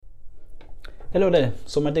Hello there,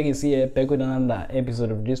 so Matek is here back with another episode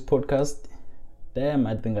of this podcast. Damn,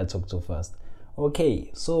 I think I talked too fast. Okay,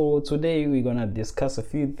 so today we're gonna discuss a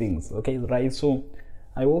few things. Okay, right? So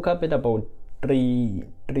I woke up at about 3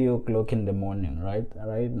 o'clock in the morning. Right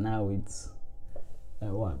now it's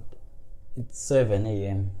what? It's 7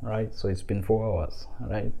 a.m. Right? So it's been 4 hours.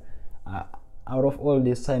 Right? Out of all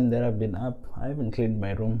this time that I've been up, I haven't cleaned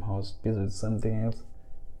my room. I was busy with something else.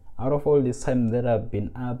 Out of all this time that I've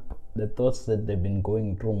been up, the thoughts that they've been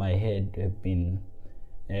going through my head have been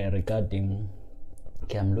regarding.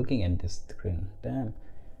 Okay, I'm looking at this screen. Damn,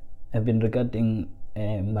 have been regarding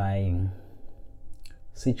my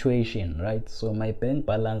situation, right? So my bank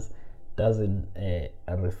balance doesn't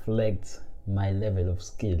reflect my level of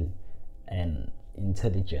skill and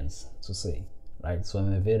intelligence, to say, right? So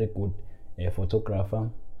I'm a very good photographer,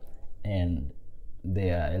 and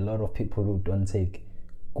there are a lot of people who don't take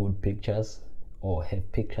good pictures or have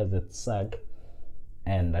pictures that suck,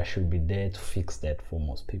 and I should be there to fix that for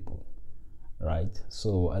most people, right?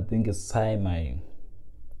 So I think it's time I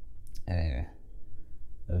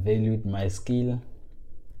valued my skill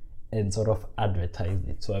and sort of advertised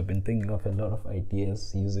it. So I've been thinking of a lot of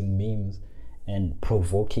ideas using memes and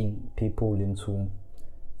provoking people into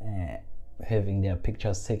having their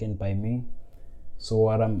pictures taken by me. So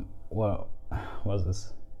what's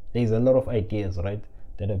this? There's a lot of ideas, right,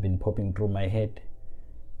 that have been popping through my head.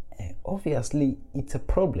 Obviously it's a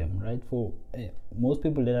problem, right? For most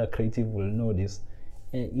people that are creative will know this.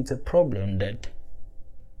 It's a problem that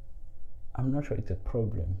I'm not sure it's a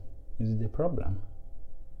problem. Is it a problem?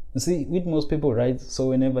 You see, with most people, right? So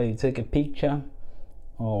whenever you take a picture,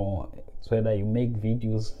 or whether you make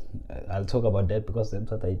videos, I'll talk about that because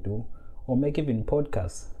that's what I do, or make even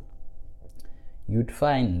podcasts, you'd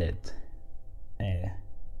find that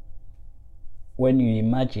when you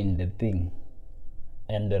imagine the thing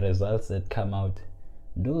and the results that come out,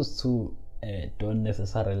 those two don't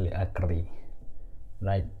necessarily agree,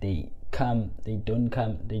 right? They don't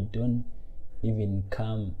even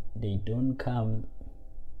come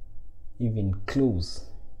close.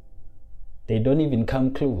 They don't even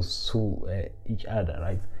come close to each other,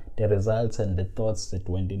 right? The results and the thoughts that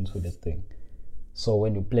went into the thing. So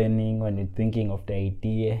when you're planning, when you're thinking of the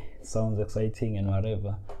idea, it sounds exciting and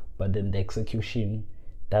whatever, but then the execution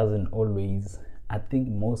doesn't always, I think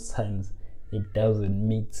most times it doesn't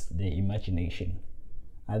meet the imagination.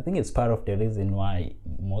 I think it's part of the reason why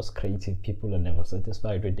most creative people are never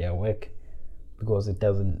satisfied with their work, because it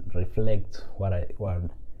doesn't reflect what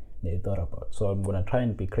they thought about. So I'm gonna try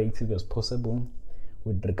and be creative as possible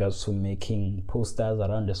with regards to making posters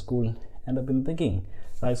around the school. And I've been thinking,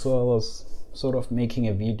 right? So I was sort of making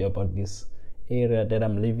a video about this area that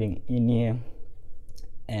I'm living in here,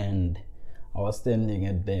 and I was standing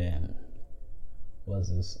at the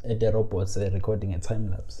robots recording a time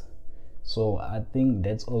lapse. So I think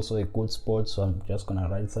that's also a good spot. So I'm just gonna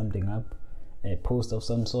write something up, a post of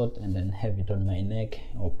some sort, and then have it on my neck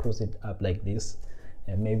or post it up like this,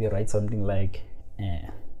 and maybe write something like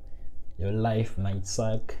your life might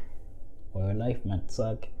suck, or your life might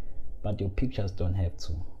suck, but your pictures don't have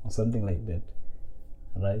to, or something like that,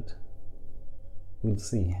 right? We'll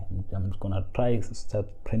see. I'm gonna try to start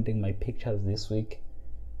printing my pictures this week,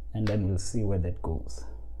 and then we'll see where that goes,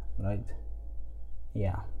 right?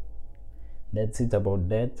 Yeah, that's it about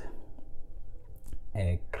that.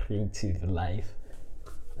 A creative life.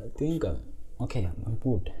 I think I'm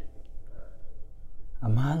good.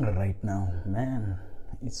 I'm hungry right now, man.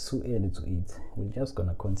 It's too early to eat. We're just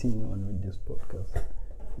gonna continue on with this podcast.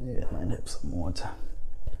 Yeah, I might have some water.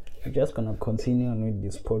 We're just gonna continue on with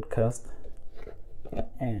this podcast.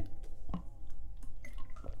 And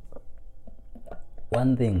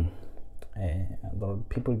one thing about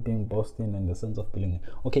people being boasting in the sense of feeling.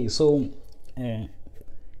 Okay, so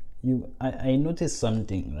I noticed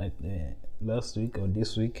something, right? Last week or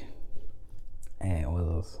this week,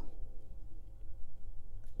 was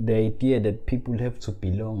the idea that people have to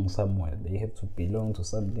belong somewhere. They have to belong to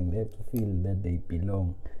something. They have to feel that they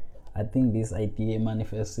belong. I think this idea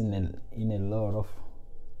manifests in a lot of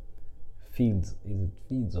fields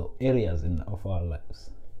or areas of our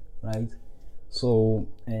lives, right? So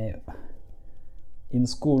in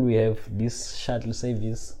school we have this shuttle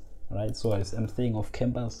service, right? So I'm staying off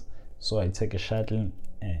campus, so I take a shuttle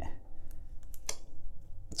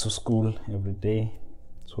to school every day,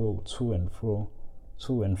 to and fro.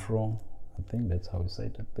 I think that's how you say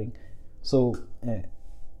that thing. So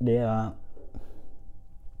there are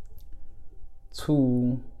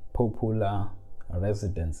two popular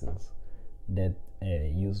residences that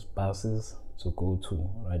use buses to go to,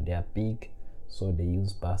 right? They are big, so they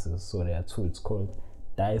use buses. So there are two. It's called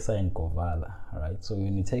Daisa and Kovala, right? So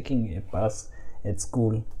when you're taking a bus at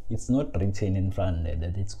school, it's not written in front there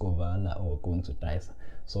that it's Kovala or going to Daisa.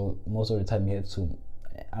 So most of the time you have to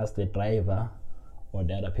ask the driver or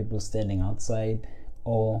the other people standing outside,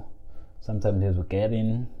 or sometimes you have to get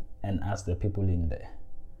in and ask the people in there.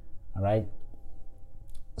 All right.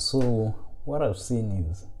 So what I've seen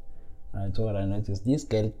is, right, so what I noticed, this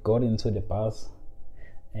girl got into the bus.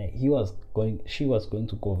 She was going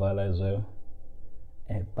to Kovala as well,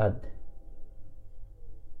 but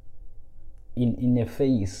in a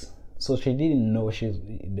face, so she didn't know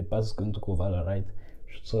the bus is going to Kovala, right?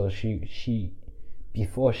 So she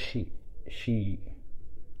before she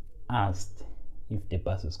asked if the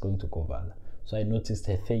bus is going to Kovala. So I noticed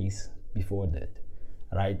her face before that,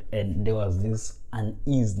 right? And there was this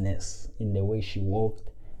uneasiness in the way she walked,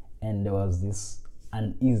 and there was this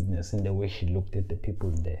uneasiness in the way she looked at the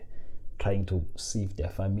people there, trying to see if they're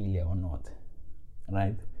familiar or not,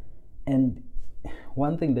 right? And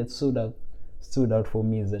one thing that stood out for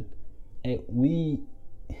me is that we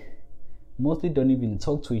mostly don't even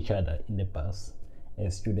talk to each other in the bus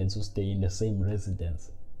as students who stay in the same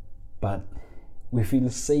residence, but we feel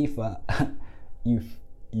safer if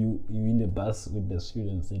you in the bus with the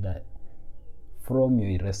students that are from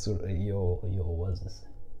your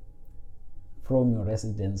from your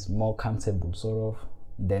residence, more comfortable sort of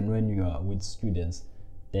than when you are with students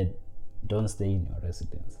that don't stay in your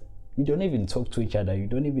residence. We don't even talk to each other. You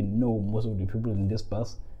don't even know most of the people in this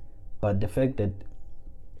bus, but the fact that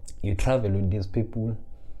you travel with these people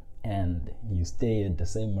and you stay at the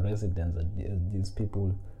same residence as these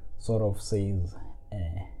people sort of says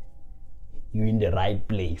you're in the right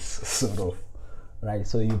place, sort of, right?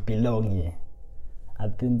 So you belong here.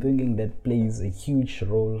 I've been thinking that plays a huge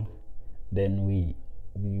role. Then we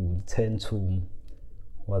tend to,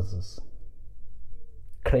 what's this,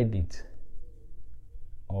 credit,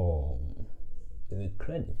 or is it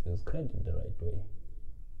credit? Is credit the right way?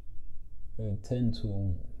 We tend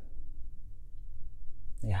to,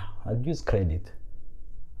 I'll use credit,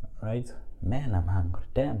 right? Man, I'm hungry.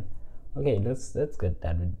 Damn. Okay, let's get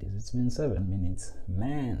done with this. It's been 7 minutes,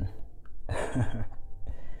 man.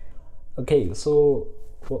 Okay, so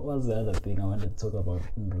what was the other thing I wanted to talk about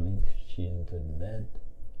in relation to that?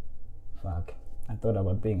 Fuck, I thought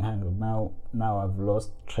about being hungry. Now I've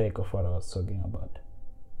lost track of what I was talking about.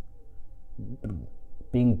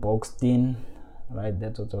 Being boxed in, right?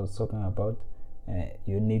 That's what I was talking about.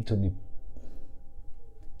 You need to be,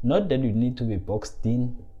 not that you need to be boxed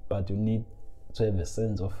in, but you need to have a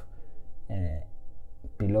sense of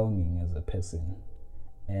belonging as a person.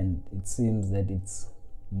 And it seems that it's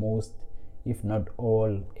most, if not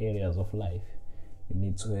all, areas of life. You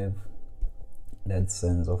need to have that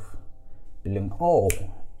sense of belonging. Oh,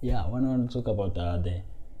 yeah, when I want to talk about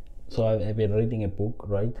so I've been reading a book,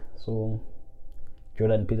 right? So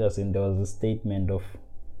Jordan Peterson, there was a statement of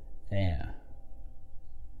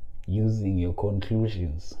using your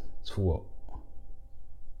conclusions to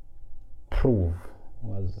prove,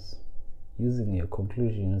 was using your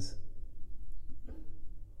conclusions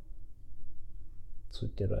to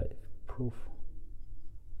derive proof.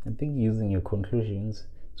 I think using your conclusions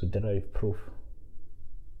to derive proof,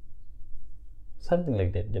 something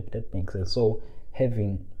like that. That makes sense. So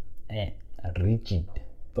having rigid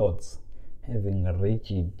thoughts, having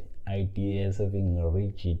rigid ideas, having a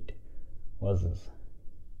rigid, what's this,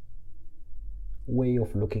 way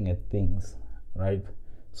of looking at things, right?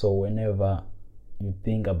 So whenever you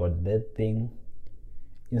think about that thing,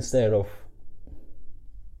 instead of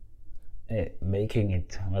making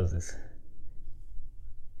it, what's this,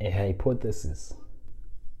 a hypothesis,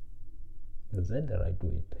 is that the right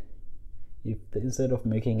word? If instead of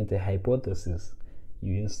making it a hypothesis,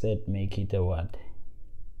 you instead make it a what?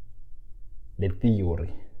 The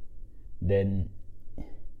theory. Then,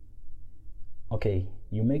 okay,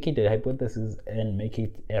 you make it a hypothesis and make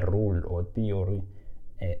it a rule or theory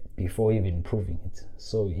before even proving it.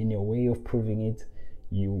 So in your way of proving it,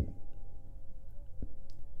 you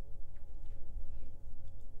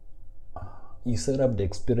set up the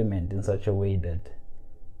experiment in such a way that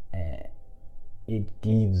it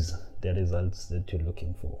gives the results that you're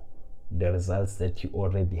looking for, the results that you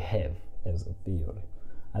already have as a theory.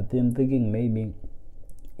 I've been thinking maybe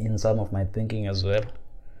in some of my thinking as well,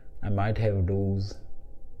 I might have those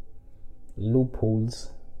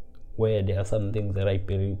loopholes where there are some things that I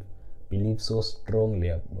believe so strongly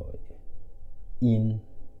about in,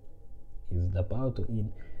 is about to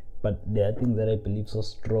in, but there are things that I believe so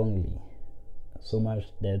strongly, so much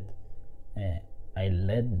that I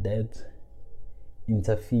let that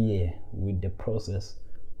interfere with the process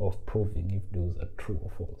of proving if those are true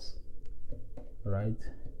or false. right?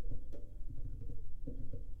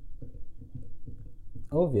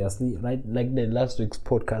 Obviously, right, like the last week's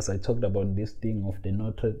podcast, I talked about this thing of the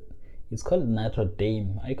it's called Notre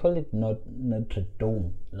Dame. I call it not Notre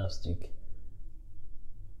Dame last week.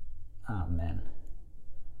 Ah man,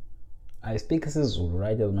 I speak Zulu,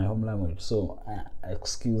 right, as my home language, so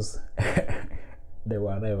excuse the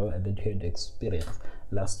whatever that you had experienced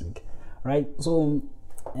last week, right? So,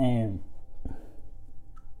 I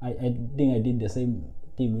think I did the same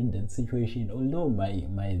thing with that situation. Although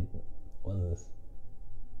my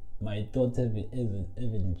thoughts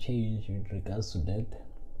haven't changed with regards to that.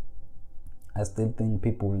 I still think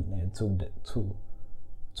people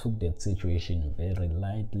took that situation very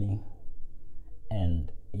lightly,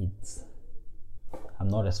 and I'm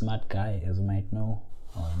not a smart guy, as you might know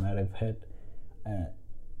or you might have heard,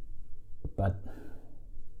 but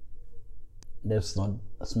that's not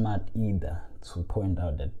smart either to point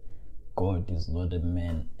out that God is not a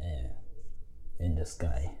man in the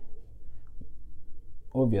sky.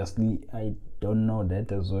 Obviously, I don't know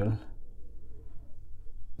that as well.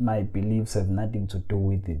 My beliefs have nothing to do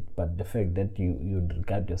with it, but the fact that you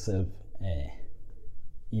regard yourself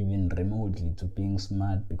even remotely to being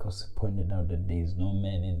smart because you pointed out that there is no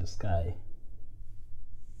man in the sky,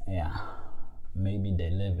 maybe the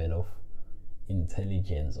level of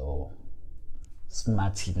intelligence or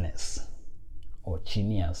smartiness or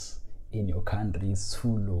genius in your country is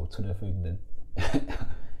too low to the fact that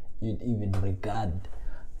you'd even regard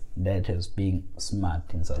that as being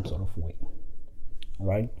smart in some sort of way,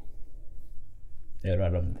 right? That's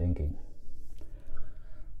what I'm thinking.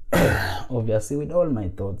 Obviously, with all my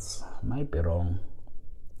thoughts, might be wrong.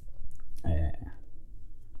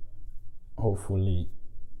 Hopefully,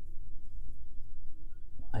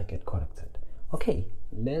 I get corrected. Okay,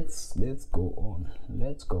 let's go on.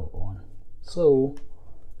 Let's go on. So,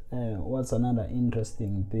 what's another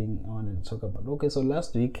interesting thing I wanted to talk about? Okay, so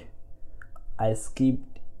last week I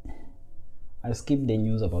skipped the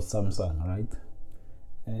news about Samsung, right?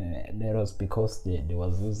 That was because there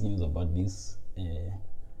was this news about this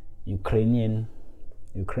Ukrainian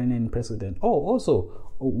president. Oh, also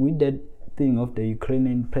with that thing of the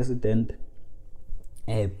Ukrainian president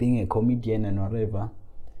being a comedian and whatever.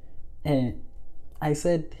 I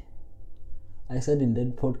said in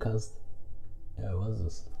that podcast,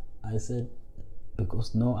 I said,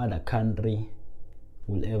 because no other country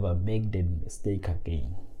will ever make the mistake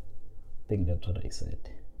again. I think that's what I said.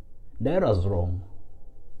 That was wrong,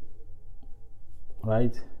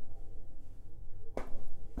 right?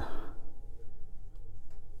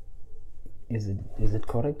 Is it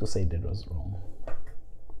correct to say that was wrong?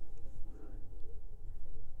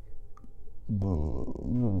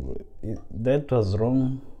 That was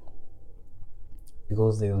wrong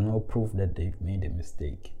because there's no proof that they've made a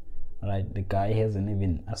mistake, right? The guy hasn't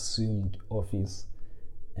even assumed office,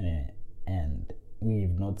 and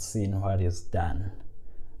we've not seen what he's done,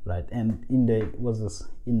 right? And in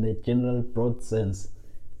the general broad sense,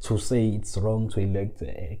 to say it's wrong to elect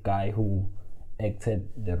a guy who acted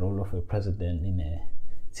the role of a president in a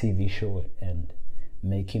TV show and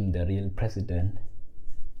make him the real president,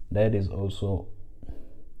 that is also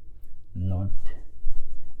not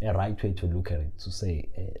a right way to look at it, to say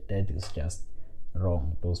that is just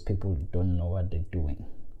wrong. Those people don't know what they're doing,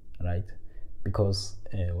 right? Because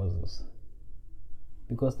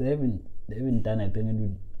because they haven't done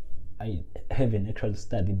anything. I haven't actually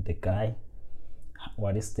studied the guy,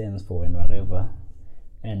 what he stands for and whatever,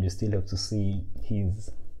 and you still have to see his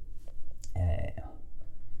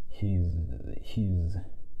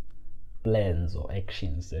plans or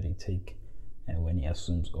actions that he take when he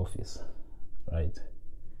assumes office, right?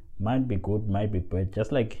 Might be good, might be bad.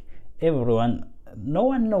 Just like everyone, no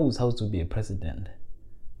one knows how to be a president,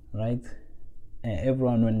 right?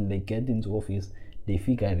 Everyone, when they get into office, they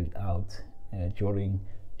figure it out during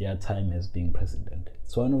their time as being president.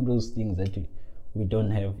 It's one of those things that we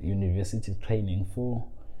don't have university training for.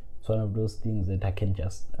 It's one of those things that I can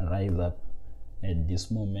just rise up at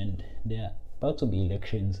this moment. There are about to be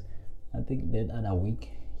elections, I think that other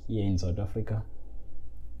week here in South Africa.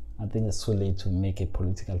 I think it's too late to make a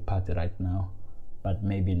political party right now, but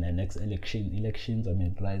maybe in the next elections I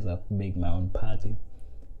may rise up, make my own party.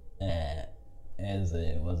 I'll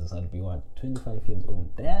be 25 years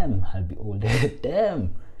old. Damn, I'll be old.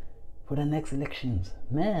 Damn, for the next elections,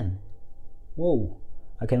 man. Whoa,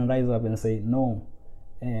 I can rise up and say no.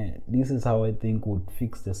 This is how I think would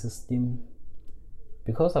fix the system.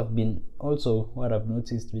 Because I've been also, what I've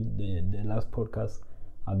noticed with the last podcast,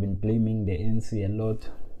 I've been blaming the ANC a lot.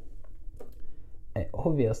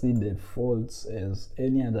 Obviously, the faults, as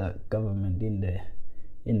any other government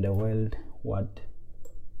in the world, what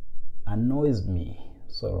annoys me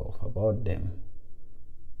sort of about them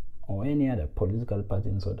or any other political party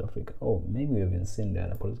in South Africa, or maybe we haven't seen the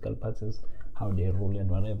other political parties, how they rule and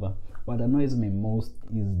whatever. What annoys me most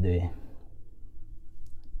is the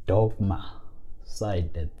dogma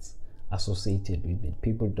side that's associated with it.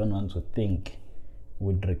 People don't want to think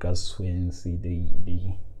with regards to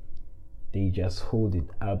ANC. They just hold it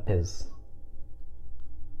up as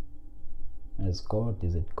God.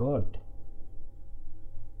 Is it God?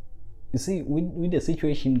 You see, with the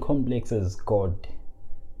situation complex as God,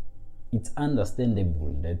 it's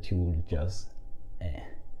understandable that you will just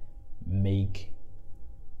make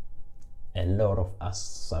a lot of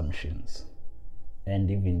assumptions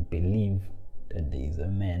and even believe that there is a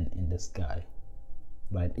man in the sky.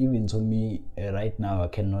 But even to me, right now, I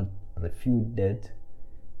cannot refute that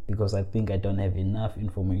because I think I don't have enough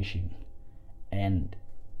information. And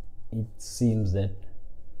it seems that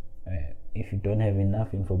if you don't have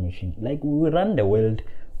enough information, like we run the world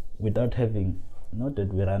without having, not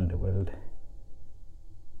that we run the world,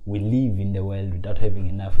 we live in the world without having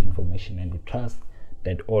enough information, and we trust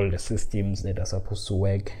that all the systems that are supposed to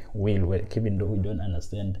work will work, even though we don't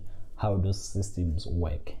understand how those systems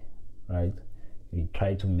work, right? We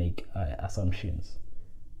try to make assumptions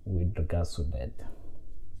with regards to that,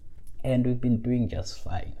 and we've been doing just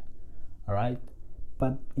fine, all right?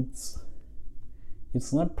 But it's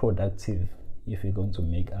not productive if you're going to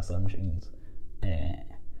make assumptions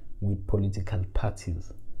with political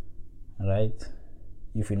parties, right?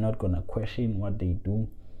 If you're not gonna question what they do,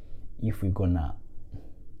 if we're gonna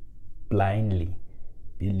blindly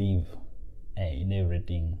believe in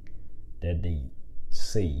everything that they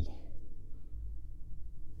say,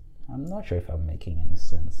 I'm not sure if I'm making any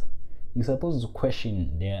sense. You're supposed to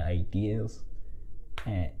question their ideas,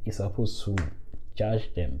 you're supposed to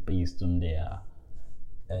judge them based on their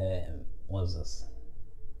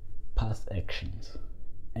past actions.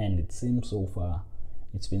 And it seems so far,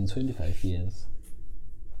 it's been 25 years.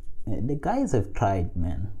 The guys have tried,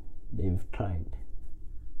 man. They've tried.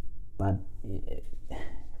 But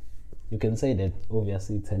you can say that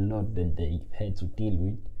obviously it's a lot that they've had to deal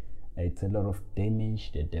with. It's a lot of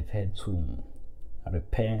damage that they've had to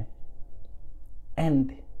repair.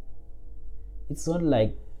 And it's not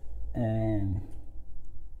like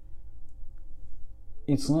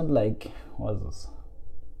what's this?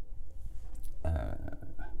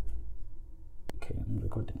 Okay, I'm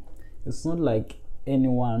recording. It's not like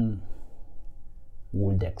anyone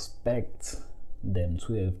would expect them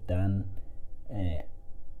to have done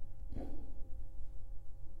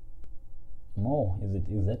more.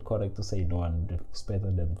 Is that correct to say no one would expect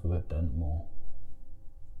them to have done more?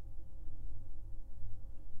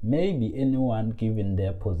 Maybe anyone given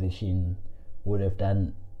their position would have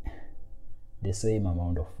done the same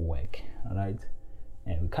amount of work, right?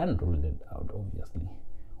 And we can't rule that out, obviously.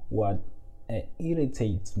 What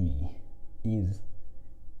irritates me is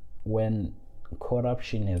when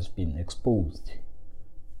corruption has been exposed,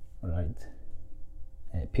 right?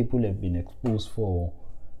 People have been exposed for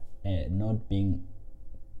not being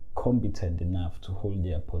competent enough to hold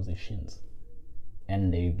their positions,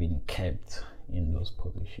 and they've been kept in those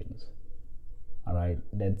positions. All right,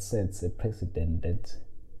 that sets a precedent that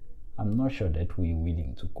I'm not sure that we're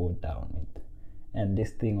willing to go down with. And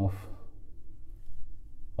this thing of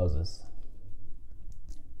others,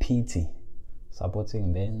 pity,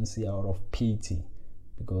 supporting the ANC out of pity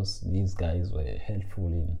because these guys were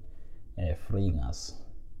helpful in freeing us,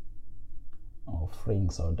 or freeing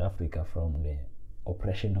South Africa from the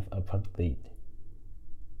oppression of apartheid.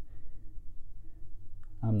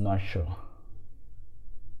 I'm not sure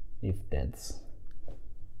if that's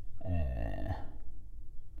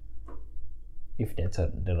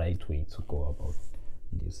the right way to go about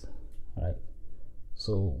this, right?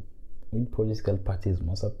 So with political parties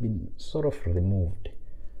must have been sort of removed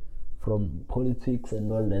from politics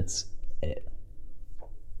and all that's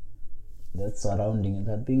surrounding it.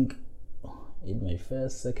 I think in my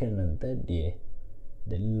first, second, and third year,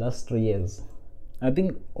 the last 3 years, I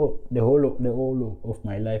think the whole of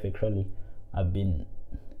my life actually, I've been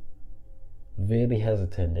very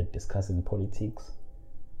hesitant at discussing politics,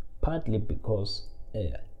 partly because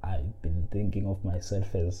I've been thinking of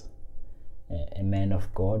myself as a man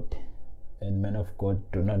of God, and men of God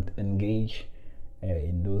do not engage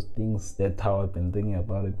in those things. That's how I've been thinking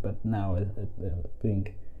about it. But now I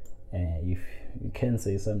think if you can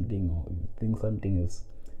say something, or you think something is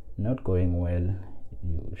not going well,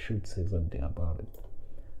 you should say something about it,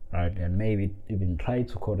 right? And maybe even try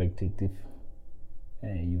to correct it if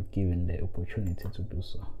you're given the opportunity to do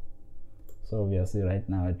so. So obviously right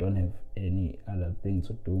now I don't have any other thing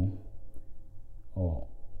to do or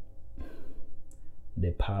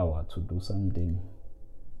the power to do something,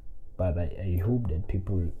 but I hope that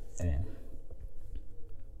people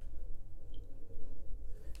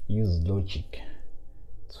use logic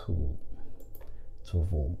to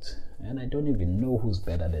vote. And I don't even know who's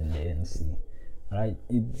better than the ANC, right?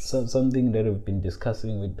 It's something that we've been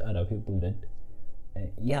discussing with other people, that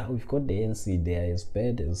yeah, we've got the ANC. They are as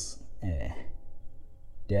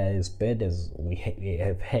bad as we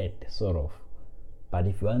have had, sort of. But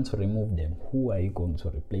if you want to remove them, who are you going to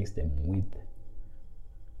replace them with?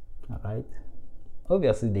 All right.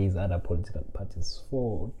 Obviously, there is other political parties,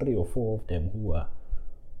 3 or 4 of them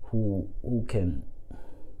who can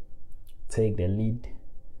take the lead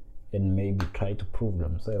and maybe try to prove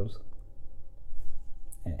themselves.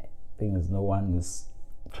 Thing is, no one is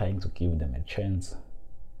trying to give them a chance,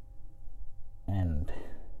 and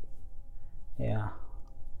yeah,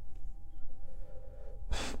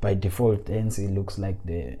 by default, ANC looks like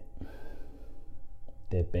the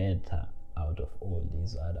better out of all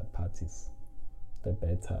these other parties, the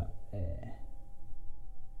better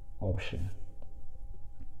option.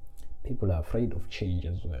 People are afraid of change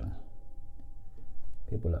as well.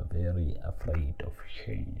 People are very afraid of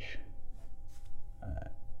change.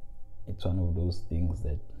 It's one of those things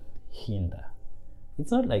that hinder.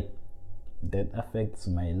 It's not like that affects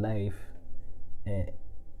my life. It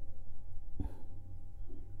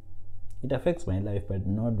affects my life, but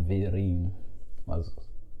not very,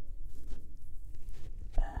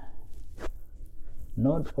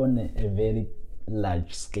 not on a very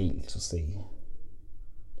large scale, to say.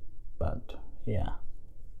 But yeah,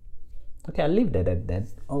 okay, I'll leave that at that.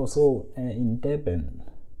 Also, in Durban,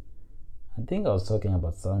 I think I was talking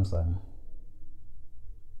about Samsung.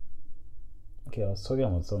 Okay, I was talking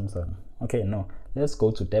about Samsung. Okay, no, let's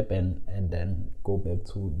go to Durban and then go back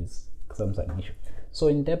to this Samsung issue. So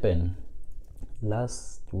in Durban,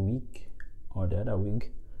 last week or the other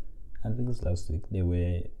week, I think it's last week, they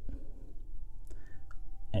were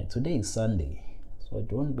today is Sunday, so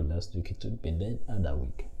it won't be last week, it would be the other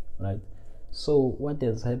week, right? So what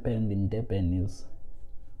has happened in Durban is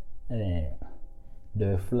there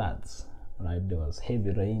were floods, right? There was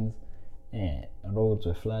heavy rains, roads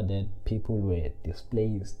were flooded, people were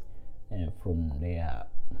displaced from their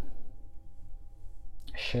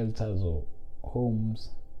shelters or homes,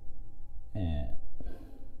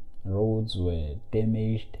 roads were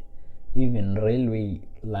damaged, even railway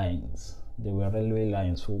lines. There were railway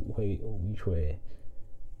lines which were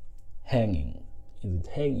hanging. Is it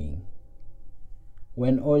hanging?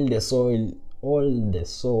 When all the soil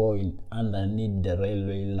underneath the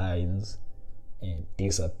railway lines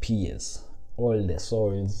disappears, all the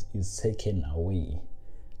soil is taken away,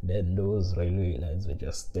 then those railway lines were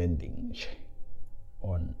just standing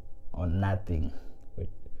on nothing. Wait,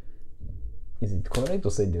 is it correct to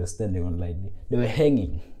say they were standing on lightning? They were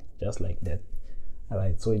hanging just like that.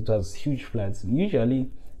 Alright, so it was huge floods. Usually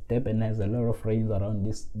Durban has a lot of rains around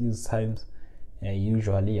these times.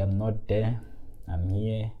 Usually I'm not there, I'm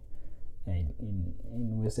here in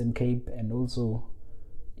Western Cape, and also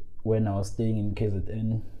when I was staying in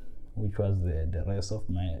KZN, which was the rest of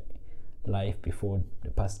my life before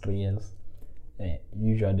the past 3 years,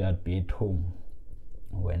 usually I'd be at home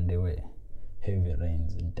when there were heavy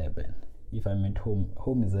rains in Durban. If I'm at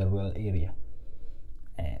home is a rural area,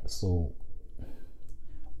 so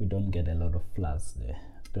we don't get a lot of floods there.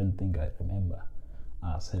 I don't think I remember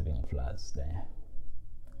us having floods there.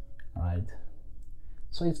 Alright,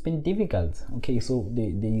 so it's been difficult. Okay, so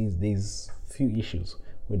there's few issues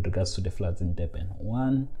with regards to the floods in Durban.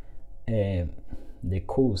 One, the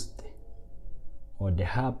coast or the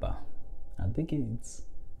harbor, I think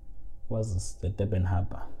was this the Durban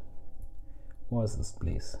harbor? What was this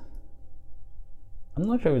place? I'm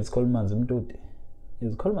not sure if it's called Manzimtoti.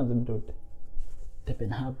 It's called Manzimtoti.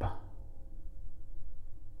 Durban harbor.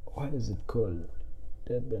 What is it called?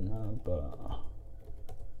 Durban harbor.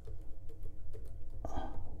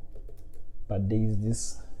 But there is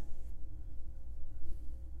this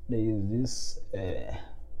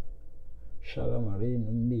Shaka Marine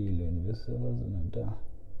Mbilo University of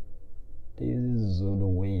there is this Zulu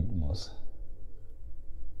word most.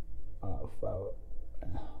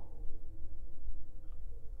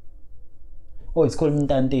 Oh, it's called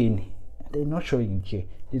Mtanteni. They're not showing it here.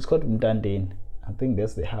 It's called Mtanteni. I think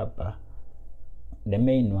that's the harbor, the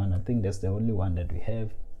main one. I think that's the only one that we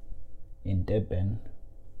have in Durban.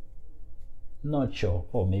 Not sure,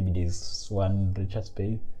 or maybe there's one Richards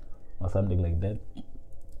Bay or something like that.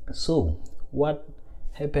 So what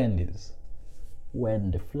happened is,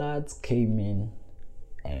 when the floods came in,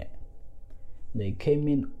 they came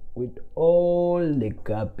in with all the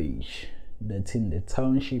garbage that's in the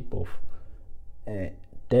township of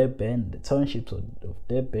Durban, the townships of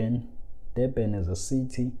Durban, Durban as a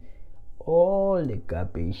city, all the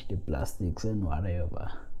garbage, the plastics and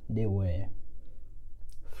whatever, they were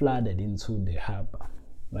flooded into the harbor,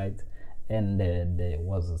 right? And there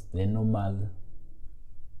was the normal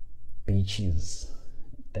beaches.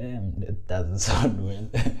 Damn, that doesn't sound well.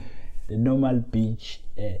 The normal beach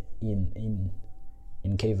in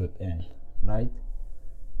KZN, right?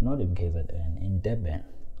 Not in KZN, in Durban,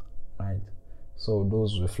 right? So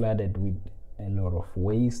those were flooded with a lot of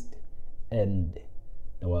waste, and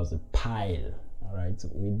there was a pile, right?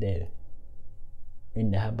 With the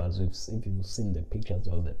in the harbors, if you've seen the pictures,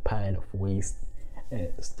 there was a pile of waste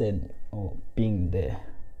stand or being there,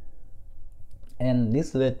 and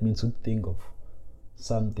this led me to think of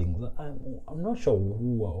something. I'm not sure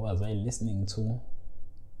who was I listening to,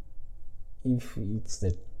 if it's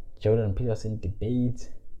the Jordan Peterson debate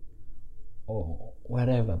or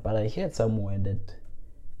whatever, but I heard somewhere that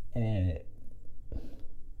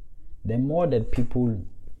the more that people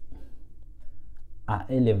are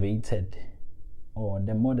elevated, or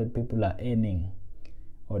the more that people are earning,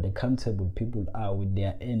 or the comfortable people are with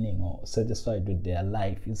their earning or satisfied with their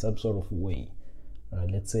life in some sort of way, right?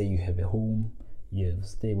 Let's say you have a home, you have a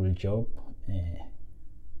stable job.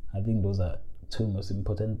 I think those are two most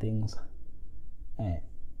important things.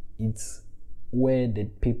 It's where the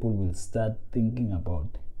people will start thinking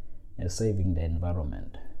about saving the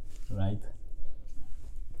environment, right?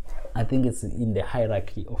 I think it's in the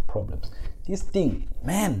hierarchy of problems. This thing,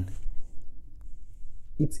 man,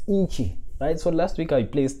 it's itchy, right? So last week I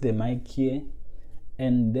placed the mic here,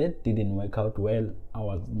 and that didn't work out well. I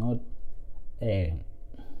was not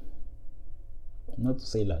to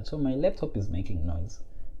say loud. So my laptop is making noise,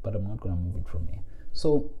 but I'm not gonna move it from here.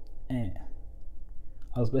 So I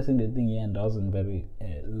was pressing the thing here and I wasn't very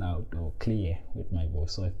loud or clear with my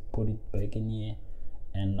voice, so I put it back in here,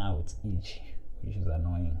 and now it's itchy, which is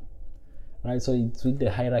annoying, right? So it's with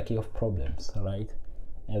the hierarchy of problems, right?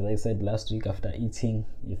 As I said last week, after eating,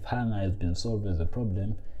 if hunger has been solved as a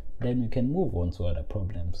problem, then you can move on to other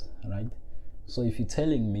problems, right? So if you're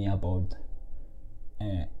telling me about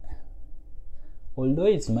although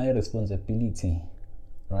it's my responsibility,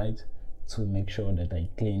 right, to make sure that I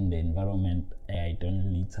clean the environment, I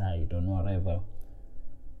don't litter, I don't whatever,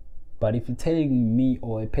 but if you're telling me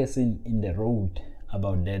or a person in the road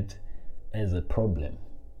about that as a problem,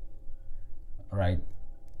 right,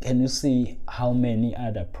 can you see how many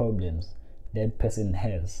other problems that person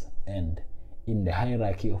has, and in the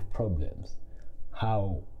hierarchy of problems,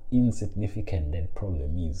 how insignificant that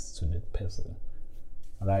problem is to that person,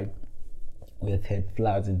 right? We've had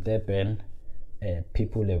floods in Durban.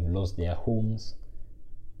 People have lost their homes.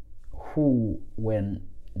 Who, when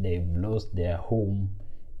they've lost their home,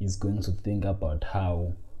 is going to think about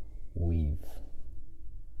how we've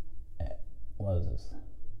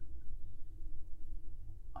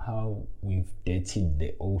how we've dirtied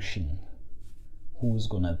the ocean? Who's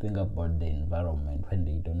gonna think about the environment when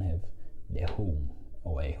they don't have their home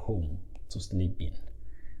or a home to sleep in?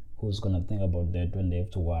 Who's gonna think about that when they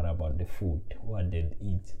have to worry about the food, what they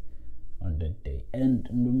eat on that day? And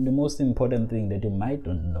the most important thing that you might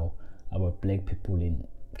not know about black people in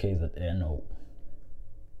KZN, or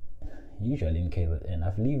usually in KZN,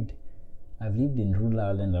 I've lived in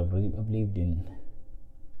rural and I've lived in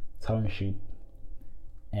township,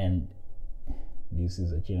 and this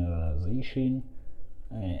is a generalization.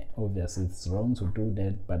 Obviously it's wrong to do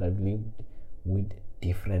that, but I've lived with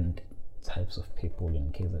different types of people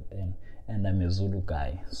in KZN, and I'm a Zulu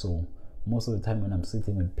guy, so most of the time when I'm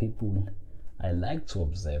sitting with people, I like to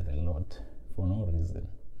observe a lot for no reason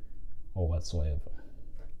or whatsoever.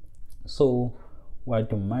 So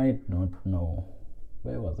what you might not know,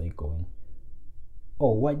 where was I going?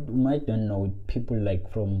 Oh, what you might not know with people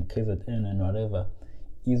like from KZN and whatever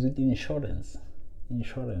is with insurance.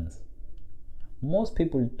 Most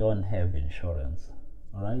people don't have insurance,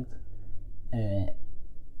 all right?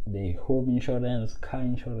 The home insurance, car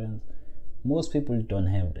insurance, most people don't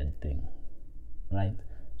have that thing, right?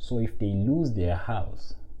 So if they lose their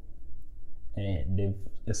house, they've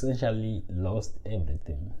essentially lost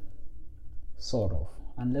everything, sort of,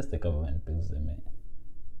 unless the government pays them,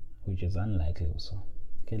 which is unlikely also.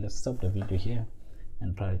 Okay, let's stop the video here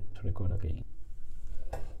and try to record again.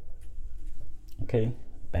 Okay,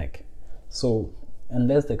 back. So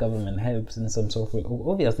unless the government helps in some sort of way,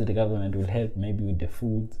 obviously the government will help maybe with the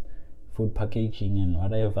food packaging and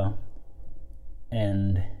whatever,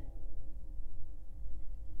 and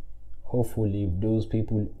hopefully if those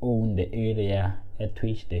people own the area at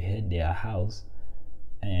which they had their house,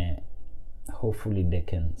 hopefully they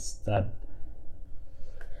can start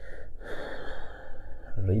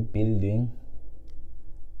rebuilding,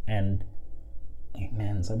 and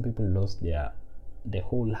man, some people lost the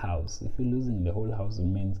whole house. If you're losing the whole house, it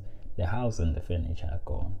means the house and the furniture are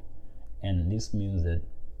gone, and this means that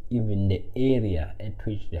even the area at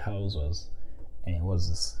which the house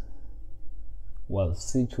was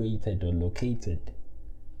situated or located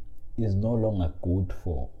is no longer good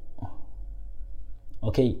for.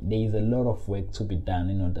 Okay, there is a lot of work to be done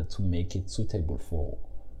in order to make it suitable for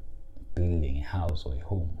building a house or a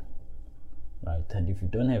home, right? And if you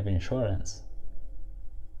don't have insurance,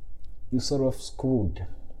 you're sort of screwed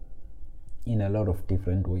in a lot of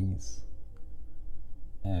different ways.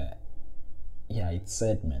 Yeah, it's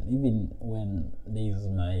sad, man. Even when there's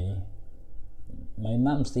my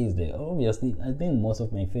mom stays there. Obviously, I think most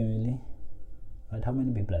of my family, right? How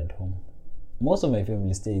many people are at home? Most of my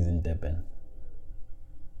family stays in Durban.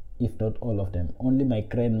 If not all of them. Only my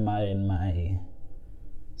grandma and my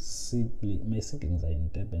siblings are in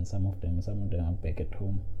Durban. Some of them are back at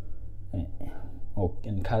home.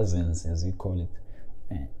 And cousins, as we call it,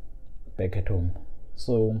 back at home.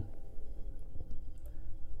 So,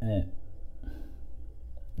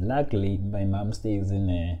 luckily, my mom stays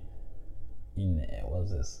in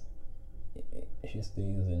what's this? She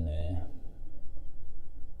stays in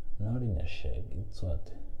not in a shed. It's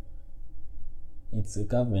what? It's a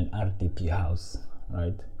government RDP house,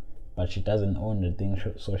 right? But she doesn't own the thing,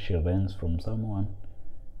 so she rents from someone.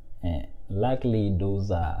 Luckily,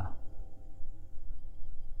 those are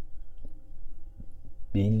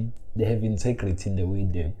built. They have integrity in the way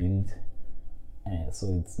they're built,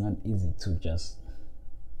 so it's not easy to just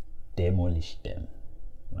demolish them,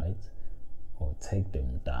 right? Or take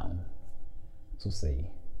them down. To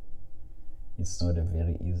say, it's not a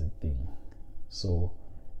very easy thing. So,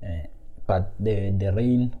 but the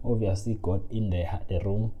rain obviously got in the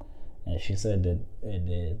room. She said that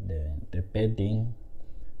the bedding.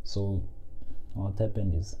 So what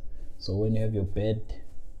happened is, so when you have your bed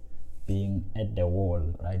being at the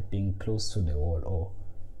wall, right, being close to the wall or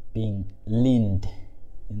being leaned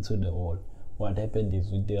into the wall, what happened is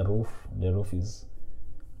with the roof is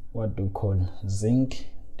what do you call zinc?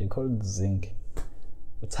 They call it zinc,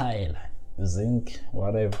 tile, zinc,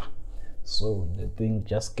 whatever. So the thing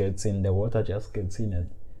just gets in, the water just gets in and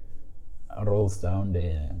rolls down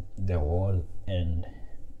the wall, and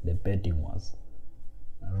the bedding was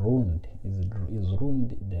ruined. Is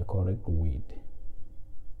ruined the correct word?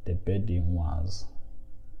 The bedding was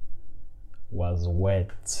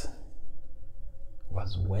wet.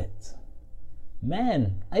 Was wet.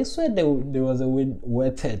 Man, I swear there was a word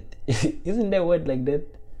wetted. Isn't there a word like that?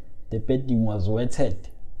 The bedding was wetted.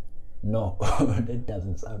 No, that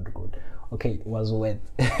doesn't sound good. Okay, it was wet.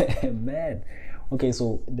 Man. Okay,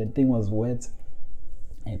 so the thing was wet,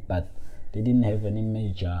 but they didn't have any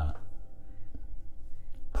major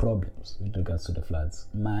problems with regards to the floods.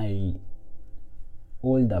 My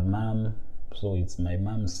older mom, so it's my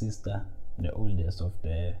mom's sister, the oldest of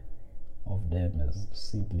them as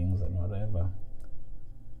siblings and whatever.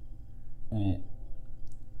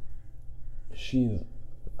 She's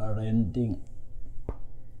renting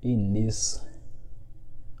in this,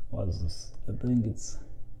 what's this? I think it's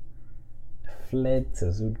flat,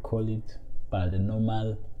 as you'd call it, but the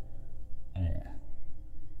normal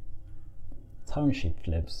township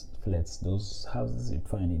flats, those houses you'd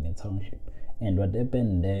find in a township. And what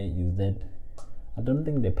happened there is that I don't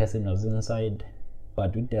think the person was inside,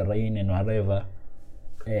 but with the rain and whatever,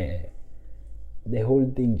 the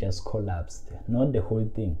whole thing just collapsed. Not the whole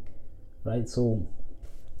thing, right? So,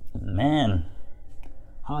 man,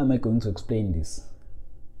 how am I going to explain this?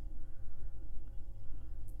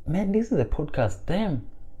 Man, this is a podcast, damn.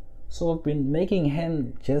 So I've been making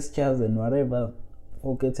hand gestures and whatever,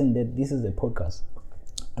 forgetting that this is a podcast,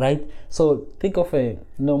 right? So think of a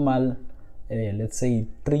normal, let's say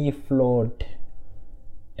three-floored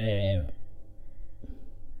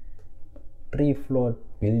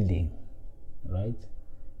building, right?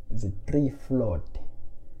 It's a three-floored.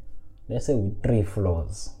 Let's say with 3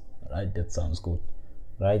 floors, right? That sounds good,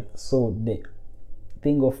 right? So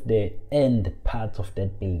think of the end part of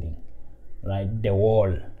that building, right? The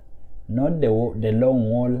wall, not the long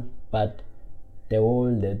wall, but the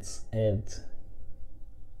wall that's at.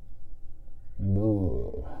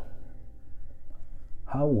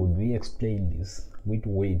 How would we explain this with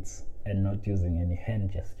words and not using any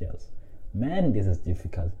hand gestures? Man, this is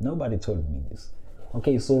difficult. Nobody told me this.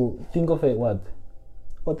 Okay, so think of it what?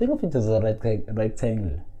 Or think of it as a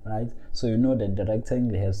rectangle, right? So you know that the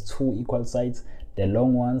rectangle has 2 equal sides, the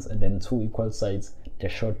long ones, and then 2 equal sides, the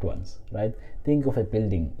short ones, right? Think of a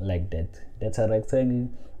building like that. That's a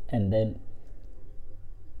rectangle, and then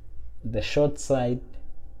the short side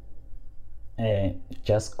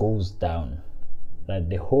just goes down. Right,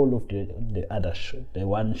 the whole of the other the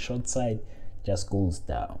one short side just goes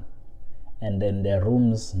down, and then the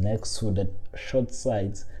rooms next to the short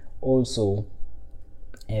sides also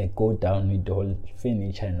go down with the whole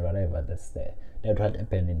furniture and whatever that's there. That's what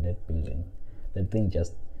happened in that building. The thing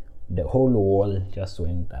just, the whole wall just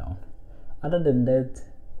went down. Other than that,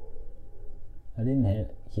 I didn't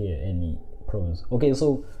hear any problems. Okay,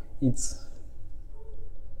 so it's,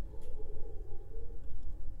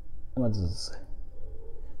 what's this?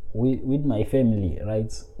 With my family,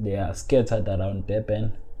 right? They are scattered around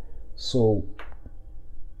Durban. So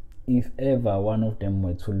if ever one of them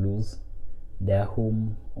were to lose their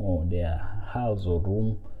home or their house or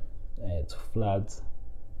room to floods,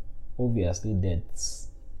 obviously it's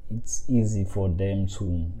easy for them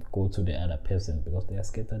to go to the other person because they are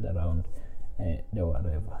scattered around the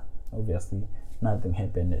whatever. Obviously nothing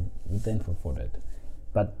happened and we're thankful for that.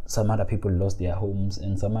 But some other people lost their homes,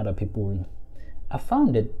 and some other people, I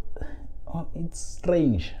found it, it's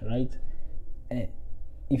strange, right?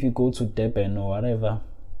 If you go to Durban or whatever,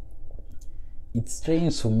 it's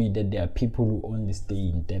strange to me that there are people who only stay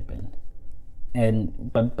in Durban,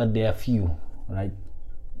 and but there are few, right?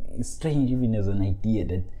 It's strange even as an idea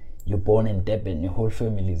that you're born in Durban, your whole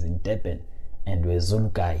family is in Durban, and you're a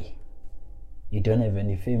Zulu guy. You don't have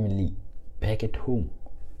any family back at home.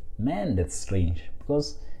 Man, that's strange,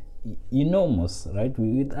 because you know most, right?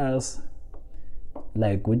 With us,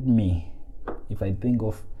 like with me, if I think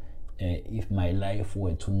of if my life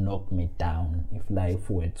were to knock me down, if life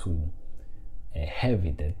were to have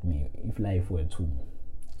it at me, if life were to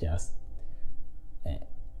just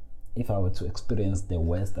if I were to experience the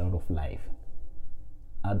worst out of life,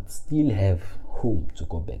 I'd still have home to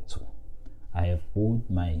go back to. I have both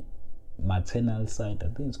my maternal side,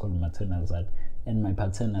 I think it's called maternal side, and my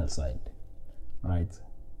paternal side, right?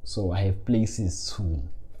 So I have places to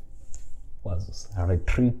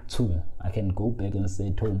retreat to. I can go back and stay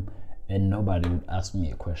at home and nobody would ask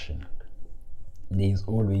me a question. There's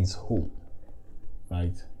always home,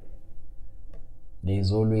 right?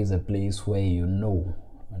 There's always a place where you know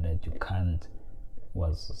that you can't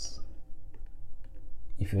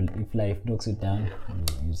if life knocks you down,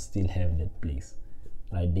 you still have that place,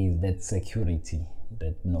 right? There's that security,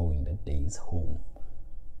 that knowing that there is home,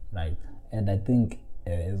 right? And I think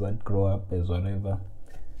as I grow up, as whatever,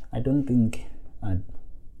 I don't think I'd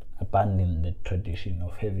abandon the tradition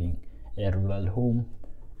of having a rural home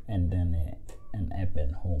and then an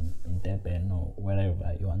urban home in Durban or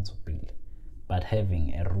wherever you want to build, but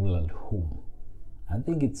having a rural home. I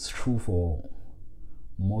think it's true for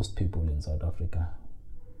most people in South Africa.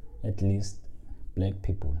 At least black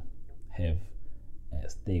people have a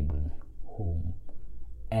stable home.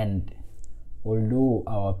 And although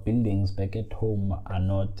our buildings back at home are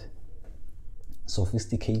not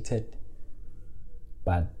sophisticated,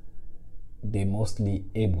 but they're mostly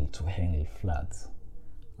able to handle floods.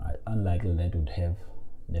 Right? Unlikely that would have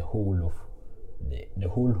the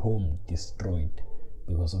whole home destroyed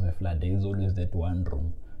because of a flood. There is always that one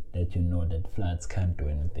room that you know that floods can't do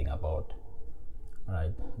anything about.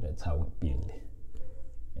 Right? That's how we build.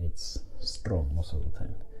 It's strong most of the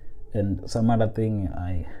time. And some other thing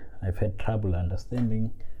I've had trouble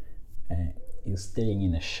understanding is staying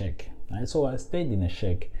in a shack. Right? So I stayed in a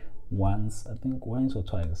shack once or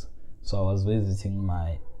twice. So I was visiting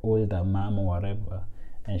my older mom or whatever,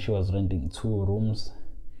 and she was renting 2 rooms.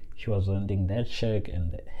 She was renting that shack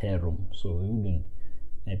and her room, so we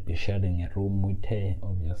wouldn't be sharing a room with her,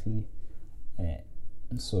 obviously.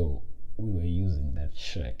 So we were using that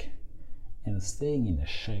shack, and staying in a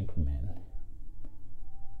shack, man,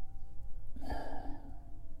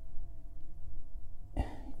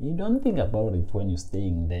 you don't think about it when you're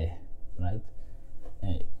staying there, right?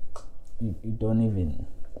 You don't even,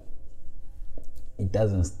 it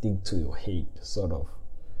doesn't stick to your head, sort of.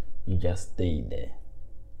 You just stay there.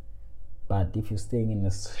 But if you're staying in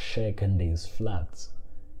a shack and there's floods,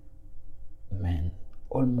 man,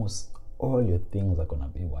 almost all your things are gonna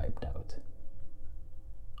be wiped out,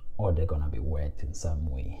 or they're gonna be wet in some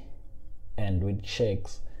way. And with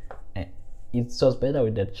shacks, it's just better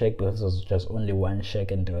with that shack because it's just only one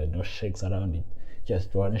shack and there are no shacks around it.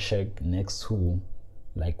 Just one shack next to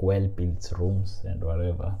like well-built rooms and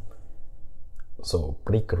whatever. So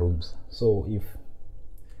brick rooms. So if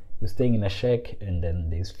you're staying in a shack and then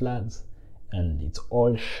there's floods and it's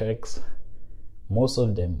all shacks, most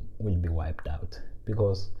of them will be wiped out,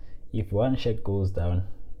 because if one shack goes down,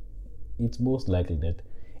 it's most likely that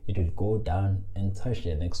it will go down and touch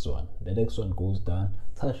the next one. The next one goes down,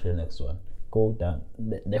 touch the next one, go down.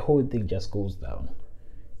 The whole thing just goes down.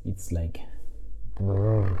 It's like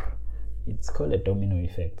brrr, It's called a domino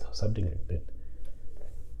effect or something like that.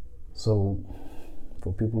 So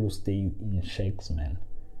for people who stay in shacks, man,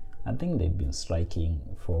 I think they've been striking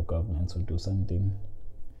for government to do something,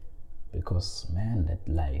 because man, that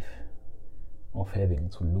life of having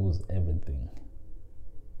to lose everything,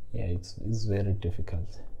 yeah, it's very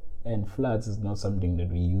difficult. And floods is not something that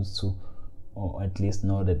we used to, or at least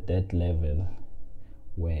not at that level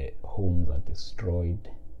where homes are destroyed,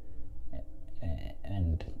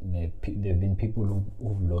 and there have been people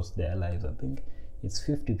who've lost their lives. I think it's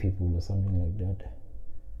 50 people or something like that.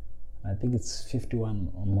 I think it's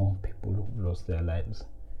 51 or more people who've lost their lives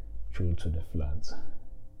due to the floods.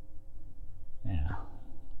 Yeah,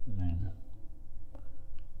 man,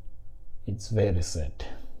 it's very sad.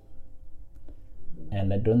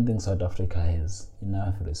 And I don't think South Africa has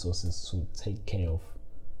enough resources to take care of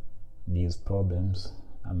these problems.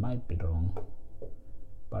 I might be wrong,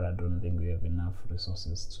 but I don't think we have enough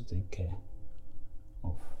resources to take care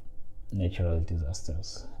of natural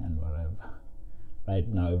disasters and whatever. Right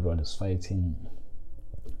now, everyone is fighting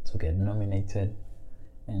to get nominated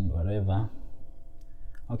and whatever.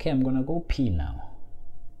 Okay, I'm gonna go pee now.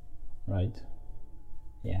 Right?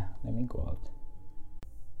 Yeah, let me go out.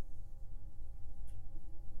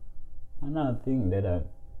 Another thing that I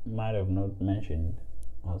might have not mentioned,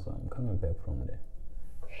 also, I'm coming back from the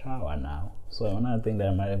shower now. So another thing that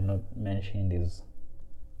I might have not mentioned is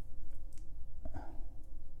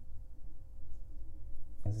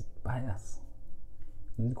it bias?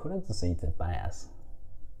 Is it correct to say it's a bias?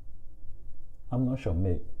 I'm not sure.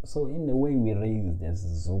 Maybe. So in the way we raised as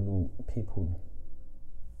Zulu people,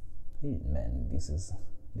 hey man, this is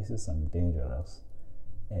some dangerous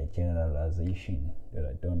generalization that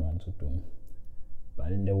I don't want to do.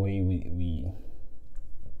 But in the way we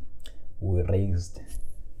raised,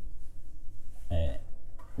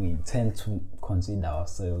 we tend to consider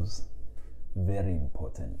ourselves very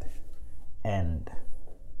important, and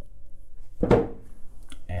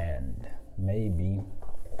maybe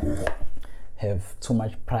have too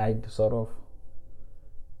much pride, sort of,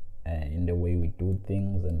 in the way we do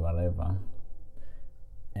things and whatever.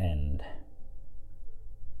 And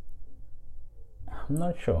I'm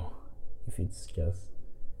not sure if it's just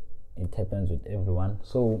it happens with everyone.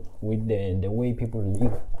 So with the way people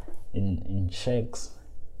live in shacks,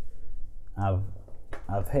 I've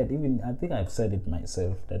heard, even I think I've said it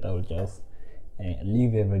myself, that I'll just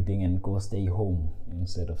leave everything and go stay home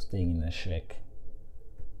instead of staying in a shack.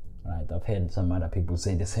 Right? I've heard some other people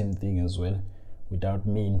say the same thing as well, without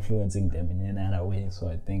me influencing them in another way. So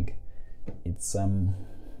I think it's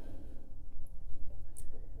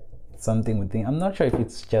something we think. I'm not sure if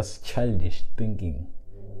it's just childish thinking,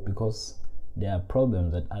 because there are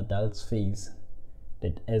problems that adults face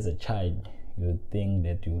that as a child you would think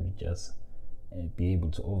that you would just be able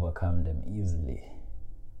to overcome them easily.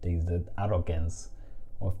 There is that arrogance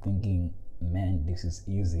of thinking, man, this is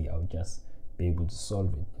easy, I'll just be able to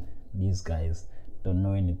solve it. These guys don't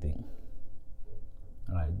know anything.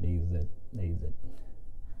 Right? There is that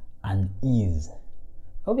unease.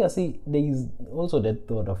 Obviously, there is also that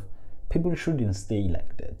thought of people shouldn't stay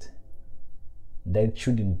like that. That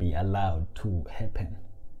shouldn't be allowed to happen.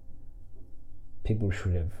 People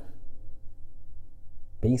should have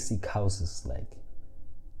basic houses, like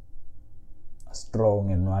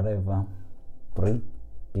strong and whatever, brick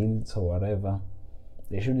built or whatever.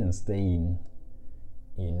 They shouldn't stay in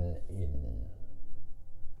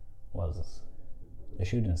what's this? They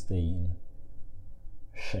shouldn't stay in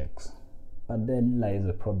shacks. But then lies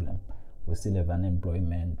a problem. We still have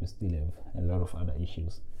unemployment, we still have a lot of other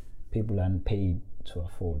issues. People aren't paid to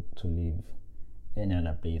afford to live any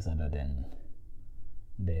other place other than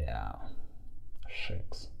their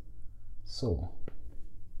shacks. So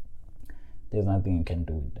there's nothing you can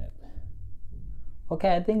do with that.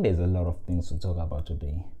 Okay, I think there's a lot of things to talk about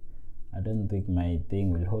today. I don't think my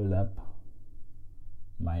thing will hold up.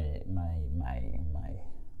 My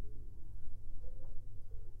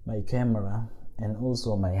camera, and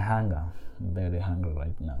also my hunger. I'm very hungry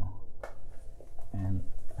right now, and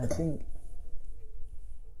I think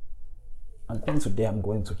today I'm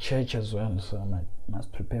going to church as well, so I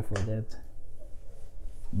must prepare for that.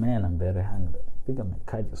 Man, I'm very hungry. I think I might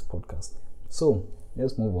cut this podcast. So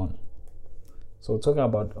let's move on. So talking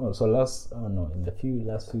about in the last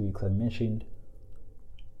few weeks I mentioned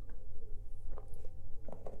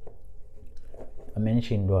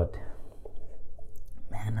what?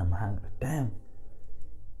 Man, I'm hungry. Damn.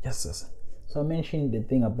 Yes. So I mentioned the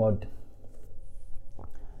thing about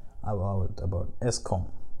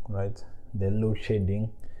Eskom, right? The load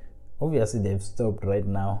shedding. Obviously they've stopped right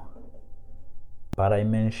now, but I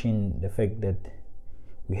mentioned the fact that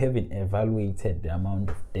we haven't evaluated the amount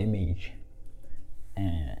of damage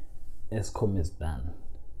Eskom has done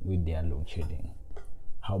with their load shedding,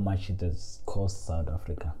 how much it has cost South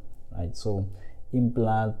Africa, right? So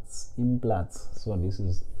implants, so this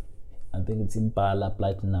is, I think it's Impala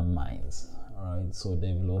Platinum Mines, alright, so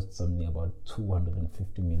they've lost something about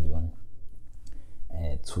 250 million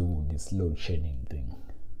to this load shedding thing.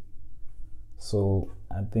 So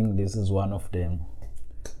I think this is one of the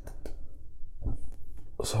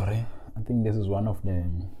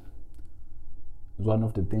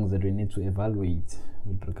things that we need to evaluate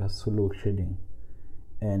with regards to load shedding,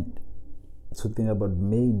 and to think about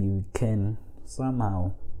maybe we can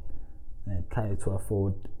somehow try to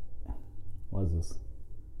afford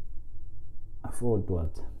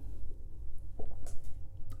what?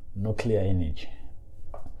 Nuclear energy.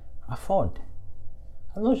 I'm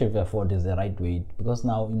not sure if afford is the right way, because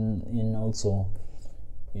now in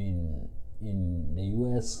the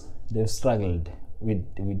US they've struggled with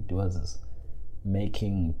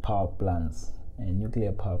making power plants and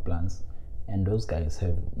nuclear power plants, and those guys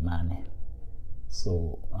have money.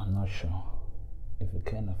 So I'm not sure if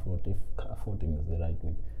affording is the right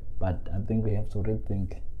way. But I think we have to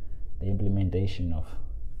rethink the implementation of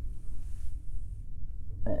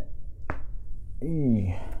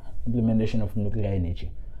nuclear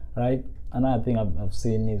energy, right? Another thing I've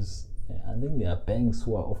seen is I think there are banks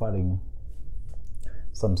who are offering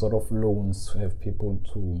some sort of loans to have people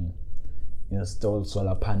to install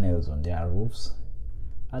solar panels on their roofs.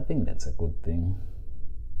 I think that's a good thing.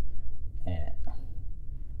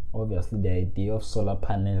 Obviously the idea of solar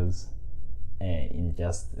panels in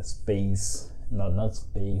just space, not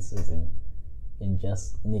space as in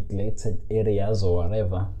just neglected areas or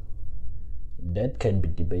whatever, that can be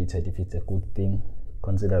debated if it's a good thing,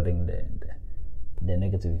 considering the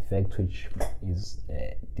negative effect, which is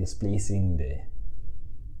displacing the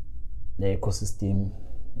ecosystem,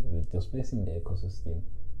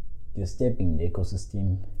 disturbing the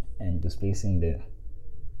ecosystem, and displacing the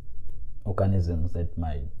organisms that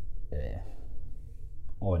might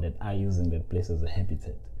or that are using that place as a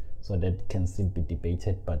habitat. So that can still be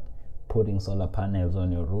debated, but putting solar panels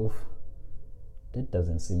on your roof, that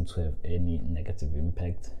doesn't seem to have any negative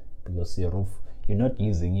impact, because your roof, you're not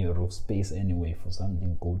using your roof space anyway for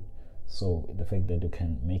something good. So the fact that you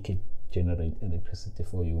can make it generate electricity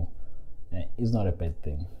for you is not a bad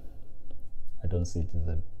thing. I don't see it as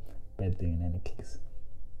a bad thing in any case.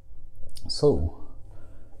 So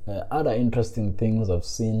other interesting things I've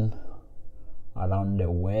seen around the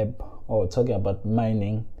web, or talking about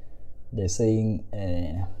mining, they're saying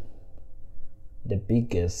the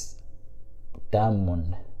biggest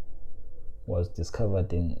diamond was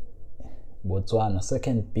discovered in Botswana,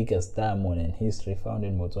 second biggest diamond in history found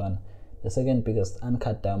in Botswana. The second biggest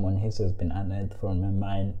uncut diamond in history has been unearthed from a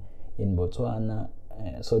mine in Botswana.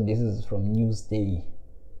 So this is from Newsday.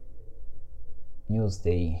 I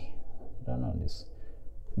don't know this.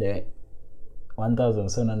 The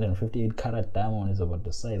 1,758 carat diamond is about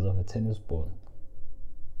the size of a tennis ball.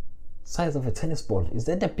 Is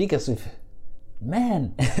that the biggest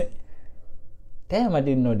man? Damn, I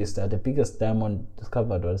didn't know this. That the biggest diamond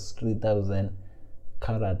discovered was 3,000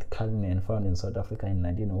 carat Cullinan, found in South Africa in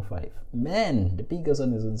 1905. Man, the biggest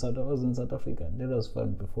one was in South Africa. That was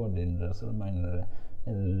found before the industrial mine.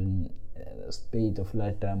 A spade of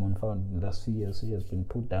light diamond found in the last few years. He has been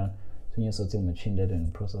put down to a new sorting machine that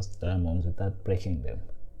can process diamonds without breaking them.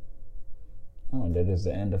 Oh, that is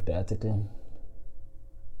the end of the article.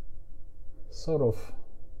 Sort of.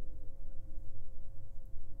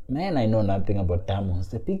 Man, I know nothing about diamonds.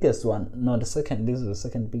 The biggest one, no, this is the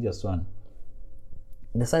second biggest one.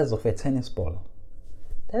 The size of a tennis ball.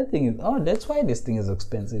 That thing is, that's why this thing is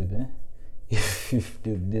expensive, eh?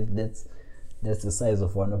 That's the size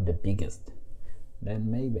of one of the biggest.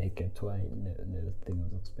 Then maybe I get why the thing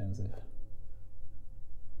is expensive.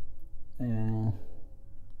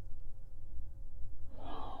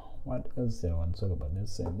 What else do I want to talk about?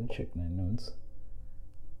 Let's check my notes.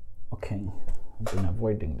 Okay, I've been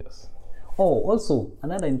avoiding this. Oh, also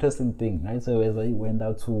another interesting thing, right? So as I went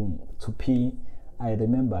out to pee, I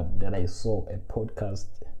remembered that I saw a podcast,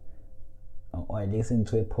 or I listened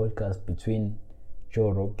to a podcast between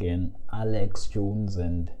Joe Rogan, Alex Jones,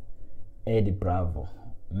 and Eddie Bravo.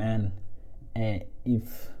 Man,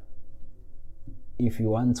 if you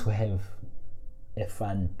want to have a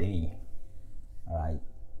fun day, right,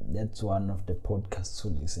 that's one of the podcasts to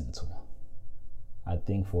listen to. I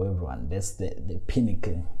think for everyone, that's the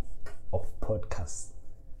pinnacle of podcasts.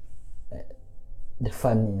 The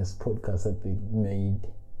funniest podcast I think made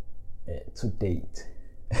to date.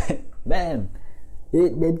 Man,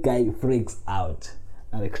 that guy freaks out.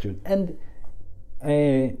 Alex Jones. And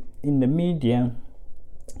in the media,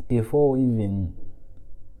 before even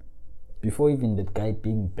that guy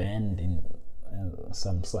being banned in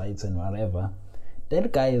some sites and whatever,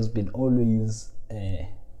 that guy has always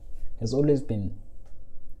been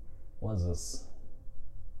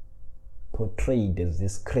portrayed as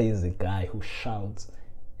this crazy guy who shouts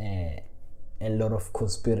a lot of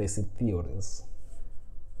conspiracy theories,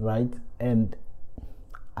 right? And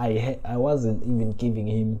I wasn't even giving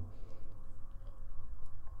him.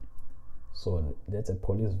 So that's a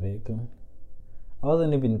police vehicle. I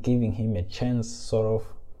wasn't even giving him a chance, sort of.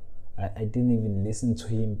 I didn't even listen to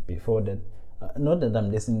him before that. Not that I'm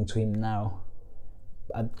listening to him now.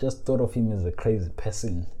 I just thought of him as a crazy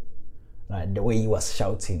person. Right? The way he was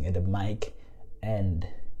shouting at the mic, and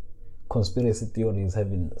conspiracy theories have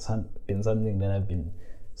been something that I've been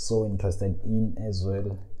so interested in as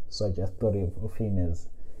well. So I just thought of him as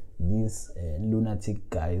this lunatic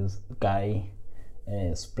guy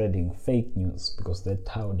spreading fake news, because that's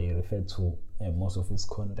how they refer to most of his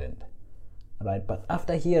content, right? But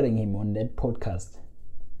after hearing him on that podcast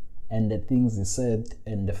and the things he said,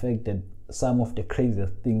 and the fact that some of the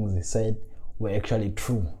craziest things he said were actually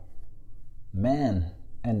true, man,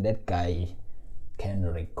 and that guy can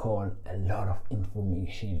recall a lot of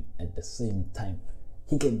information at the same time.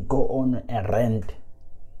 He can go on a rant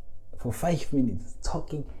for 5 minutes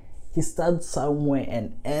talking. He starts somewhere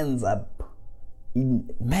and ends up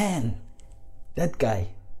in, man, that guy.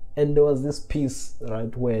 And there was this piece,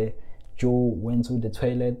 right, where Joe went to the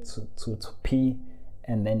toilet to pee,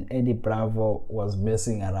 and then Eddie Bravo was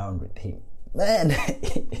messing around with him. Man,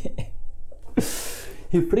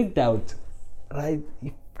 he freaked out, right?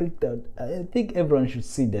 He freaked out. I think everyone should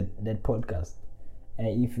see that podcast.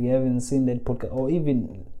 If you haven't seen that podcast, or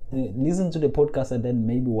even listen to the podcast and then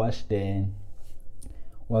maybe watch the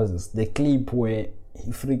clip where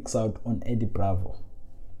he freaks out on Eddie Bravo,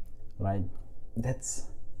 right? That's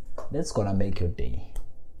gonna make your day.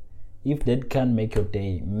 If that can make your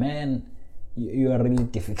day, man, you are really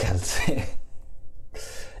difficult.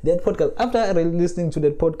 That podcast, after listening to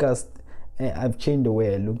that podcast, I've changed the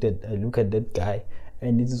way I look at that guy,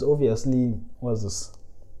 and it is obviously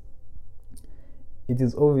it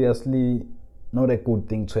is obviously not a good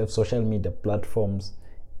thing to have social media platforms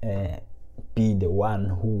be the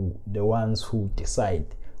ones who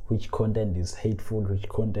decide which content is hateful, which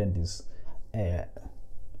content is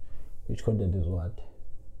what,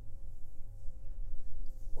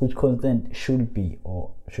 which content should be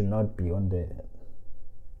or should not be on the,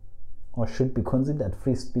 or should be considered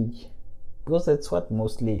free speech, because that's what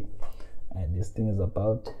mostly this thing is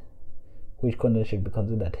about. Which content should be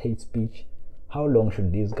considered hate speech? How long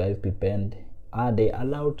should these guys be banned? Are they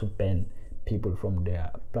allowed to ban people from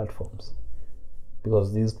their platforms?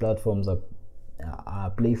 Because these platforms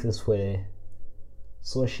are places where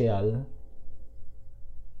social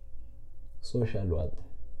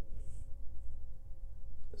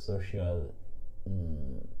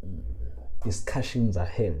discussions are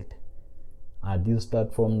held. Are these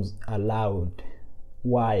platforms allowed?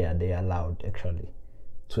 Why are they allowed actually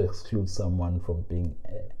to exclude someone from being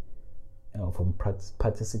from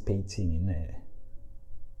participating in a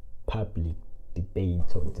public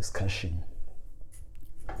debate or discussion?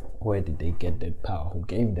 Where did they get that power? Who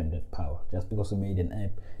gave them that power? Just because you made an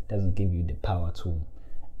app doesn't give you the power to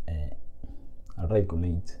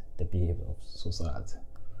regulate the behavior of society.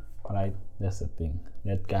 Alright, that's the thing.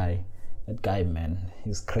 That guy, man,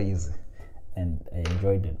 he's crazy, and I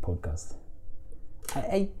enjoyed that podcast.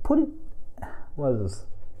 I put it. What was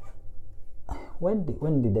this?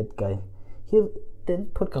 When did that guy?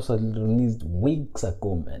 That podcast was released weeks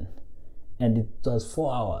ago, man, and it was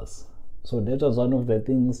 4 hours. So that was one of the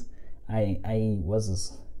things that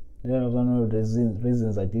was one of the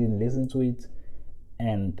reasons I didn't listen to it,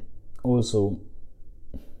 and also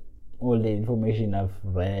all the information I've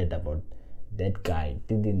read about that guy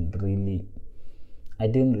I didn't really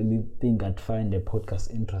think I'd find the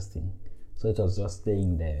podcast interesting. So it was just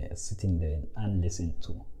sitting there unlistened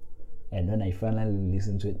to. And when I finally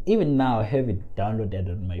listened to it, even now I have it downloaded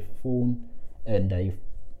on my phone, and I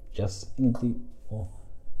just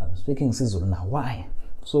I'm speaking Sizulu now. Why?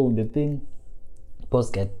 So the thing,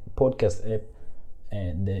 podcast app,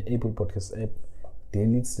 and the Apple Podcast app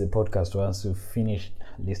deletes the podcast once you finish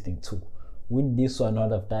listening to. With this one,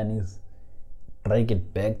 what I've done is drag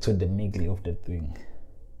it back to the middle of the thing,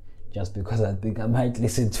 just because I think I might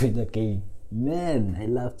listen to it again. Man, I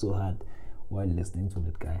laughed so hard while listening to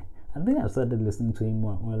that guy. I think I started listening to him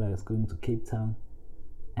while I was going to Cape Town,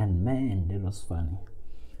 and man, that was funny.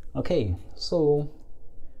 Okay, so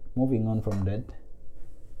moving on from that,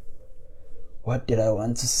 What did I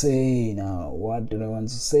want to say now?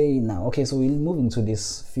 Okay, so we're moving to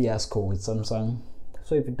this fiasco with Samsung.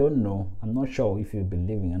 So if you don't know, I'm not sure if you've been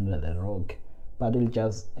living under the rock, but it'll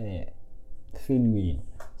just fill you in.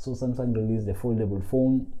 So Samsung released the foldable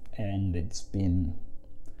phone, and it's been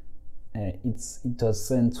it was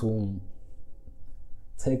sent to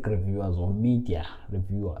tech reviewers or media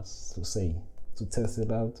reviewers to test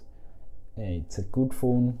it out. It's a good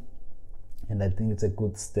phone, and I think it's a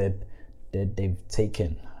good step that they've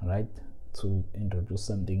taken, right, to introduce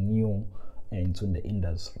something new into the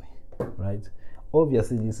industry, right?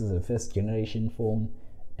 Obviously, this is a first generation phone,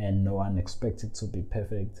 and no one expects it to be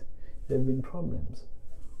perfect. There have been problems.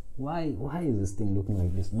 Why is this thing looking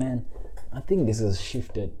like this, man? I think this has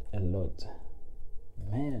shifted a lot,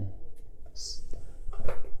 man.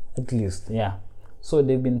 At least, yeah. So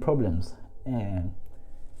there've been problems, and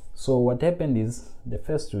so what happened is the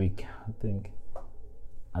first week, I think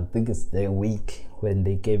it's the week when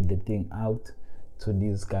they gave the thing out to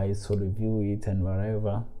these guys to review it and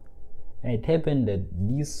whatever. And it happened that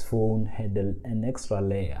this phone had an extra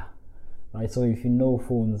layer, right? So if you know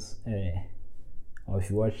phones, or if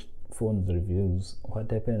you watch phones reviews, what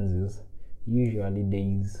happens is usually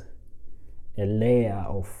there is a layer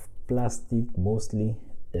of plastic mostly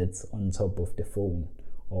that's on top of the phone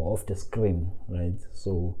or of the screen, right?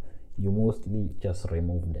 So you mostly just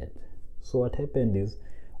remove that. So what happened is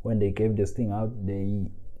when they gave this thing out, they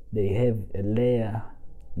have a layer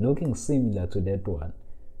looking similar to that one,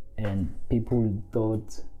 and people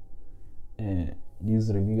thought,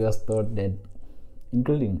 these reviewers thought that,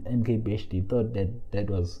 including MKBHD, thought that that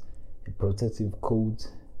was a protective coat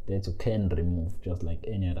that you can remove just like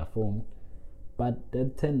any other phone, but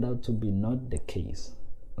that turned out to be not the case,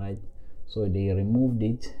 right? So they removed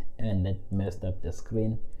it, and that messed up the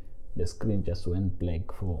screen. The screen just went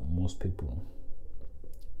black for most people,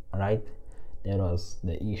 right? That was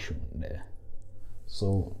the issue there.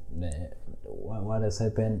 So what has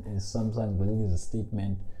happened is Samsung released a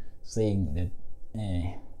statement saying that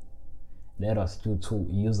that was due to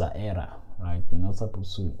user error, right? You're not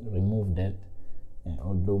supposed to remove that,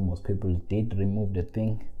 although most people did remove the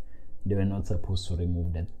thing. They were not supposed to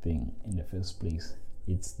remove that thing in the first place.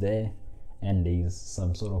 It's there, and there is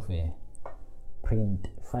some sort of a fine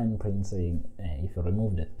print saying if you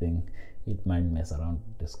remove that thing, it might mess around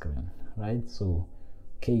the screen, right? So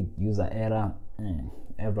okay, user error,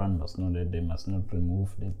 everyone must know that they must not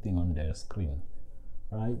remove that thing on their screen,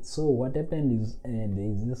 right? So what happened is there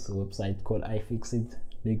is this website called iFixit.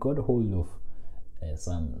 They got hold of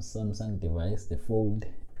some Samsung device, the Fold,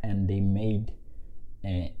 and they made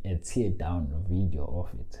a tear down video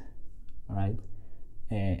of it, right?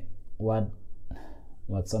 What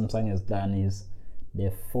Samsung has done is they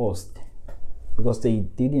forced, because they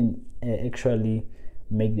didn't actually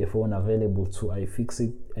make the phone available to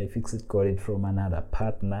iFixit got it from another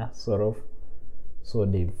partner, sort of. So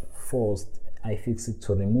they forced iFixit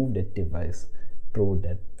to remove that device through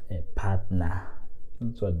that partner.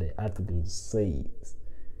 That's what the article says.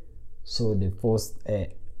 So they forced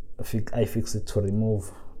iFixit to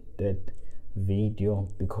remove that video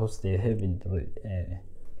because they haven't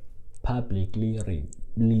publicly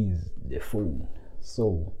released the phone.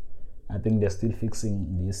 So I think they're still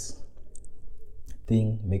fixing this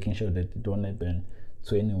thing, making sure that it don't happen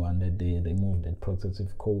to anyone, that they remove that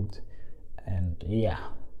protective code. And yeah,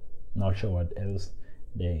 not sure what else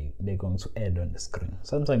they're going to add on the screen.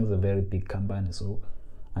 Samsung is a very big company, so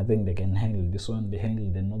I think they can handle this one. They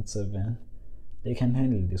handle the Note 7, they can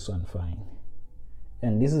handle this one fine.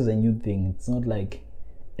 And this is a new thing. It's not like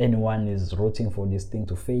anyone is rooting for this thing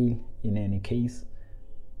to fail in any case,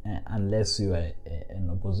 unless you are in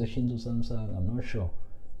opposition to Samsung. I'm not sure,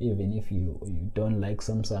 even if you don't like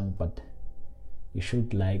Samsung, but you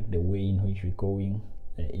should like the way in which we're going,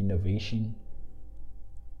 innovation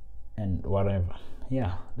and whatever.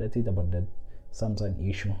 Yeah, that's it about that Samsung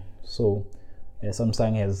issue. So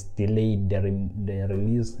Samsung has delayed the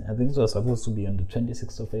release. I think it was supposed to be on the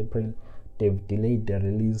 26th of April. They've delayed the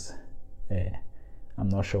release. I'm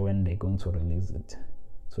not sure when they're going to release it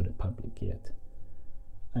to the public yet.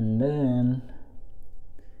 And then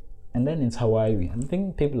it's Hawaii. I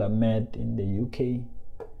think people are mad in the UK.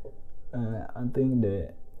 I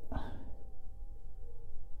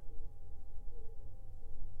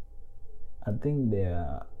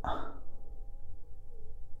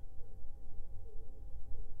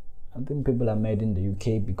think people are mad in the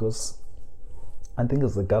UK because I think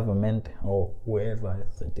it's the government or whoever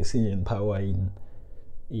has the decision power in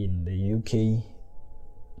the UK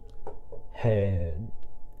had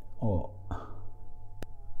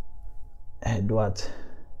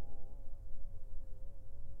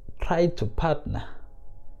try to partner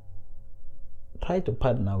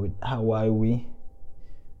with Huawei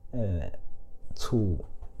to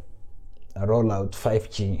roll out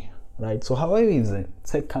 5G, right? So Huawei is a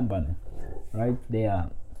tech company, right? They are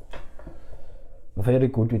very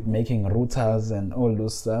good with making routers and all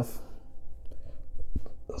those stuff.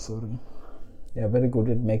 They are very good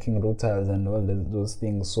at making routers and all those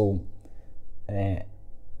things. So they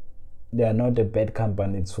are not a bad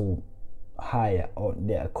company to hire, or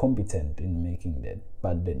they are competent in making that.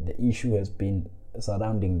 But the issue has been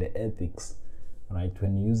surrounding the ethics, right?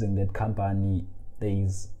 When using that company, there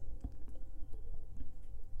is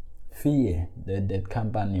fear that that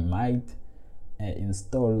company might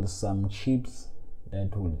install some chips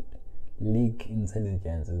that will leak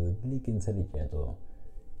intelligence or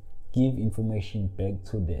give information back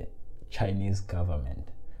to the Chinese government,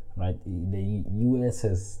 right? The US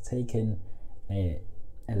has taken a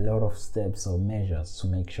lot of steps or measures to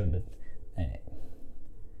make sure that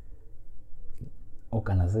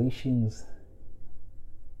organizations,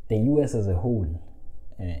 the US as a whole,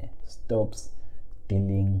 stops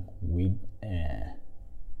dealing with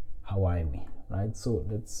Huawei, right? So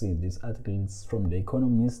let's see, this article is from The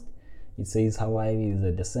Economist. It says Huawei is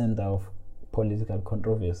at the center of political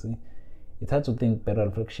controversy. It's hard to think better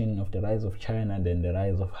reflection of the rise of China than the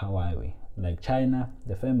rise of Huawei. Like China,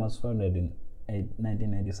 the firm was founded in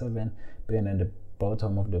 1997, being at the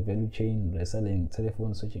bottom of the value chain, reselling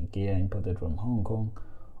telephone switching gear imported from Hong Kong.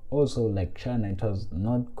 Also, like China, it was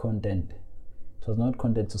not content to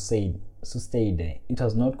stay there. It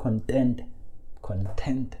was not content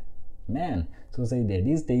to stay there.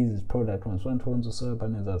 These days, its product from smartphones to solar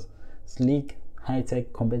panels are sleek,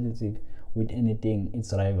 high-tech, competitive with anything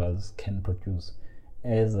its rivals can produce.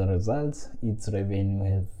 As a result, its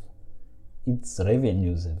revenues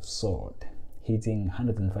have soared, hitting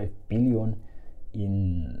 105 billion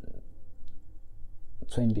in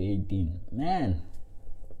 2018.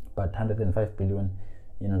 But 105 billion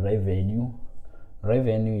in revenue.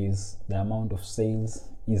 Revenue is the amount of sales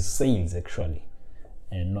actually,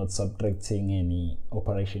 and not subtracting any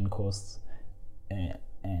operation costs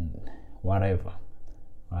and whatever,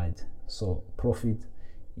 right? So profit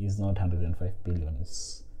is not 105 billion,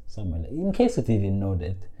 it's somewhere. In case you didn't know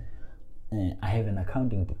that, I have an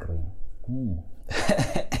accounting degree.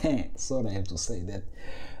 Sorry, I have to say that.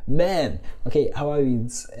 Okay,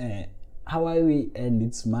 Huawei and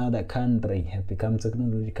its mother country have become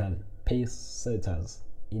technological pace setters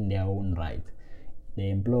in their own right. They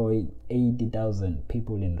employ 80,000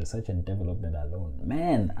 people in research and development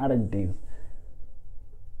alone. Aren't these?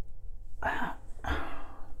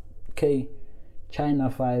 Okay, China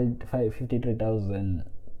filed 53,000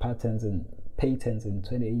 patents in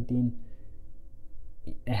 2018,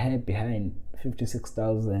 ahead behind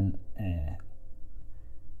 56,000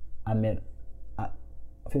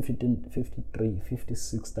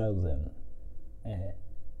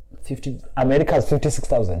 America's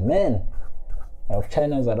 56,000. Of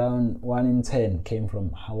China's around 1 in 10 came from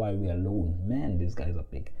Huawei alone. These guys are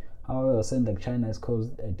big. However, was saying that China has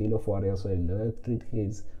caused a deal of worry elsewhere in the last 3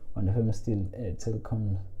 decades, when the firm is still in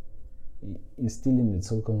the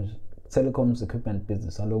telecoms equipment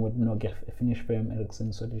business, along with Nokia, a Finnish firm,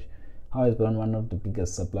 Ericsson, Swedish. Huawei has been one of the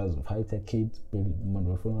biggest suppliers of high-tech kits,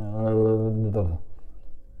 mobile phone.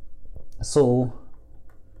 So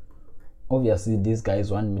obviously these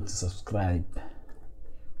guys want me to subscribe,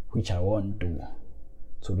 which I won't do,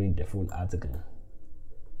 to read the full article.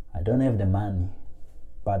 I don't have the money,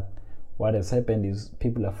 but what has happened is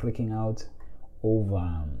people are freaking out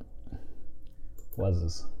over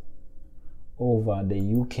over the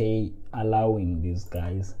UK allowing these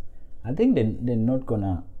guys. I think they're not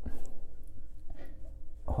gonna.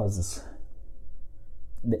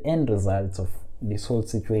 The end result of this whole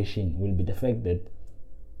situation will be the fact that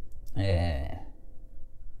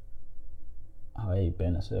Huawei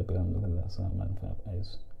Panasonic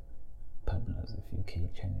partners with UK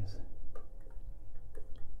Chinese.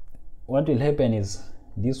 What will happen is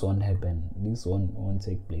this won't happen. This won't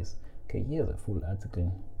take place. Okay, here's a full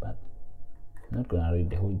article, but I'm not gonna read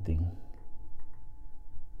the whole thing.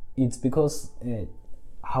 It's because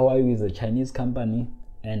Huawei is a Chinese company,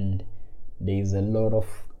 and there is a lot of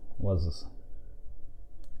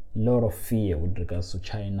fear with regards to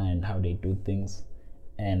China and how they do things,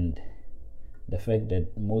 and the fact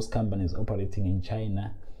that most companies operating in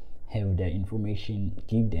China give their information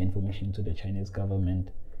to the Chinese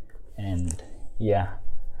government, and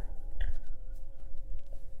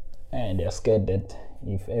they're scared that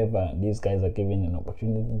if ever these guys are given an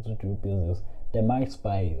opportunity to do business, they might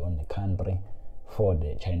spy on the country for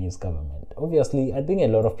the Chinese government. Obviously, I think a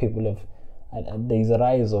lot of people have There's a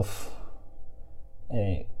rise of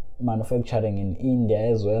manufacturing in India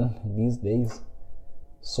as well these days.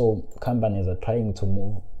 So companies are trying to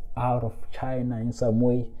move out of China in some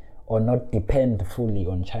way, or not depend fully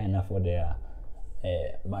on China for their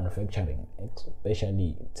manufacturing,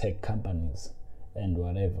 especially tech companies and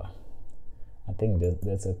whatever. I think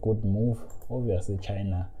that's a good move. Obviously,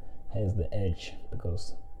 China has the edge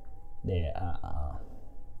because they are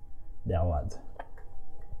what?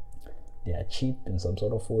 They are cheap in some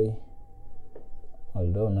sort of way,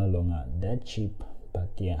 although no longer that cheap,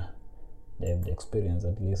 but yeah, they have the experience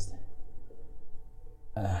at least.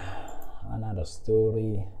 Another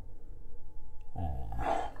story.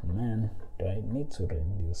 Man, do I need to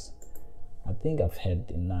read this? I think I've had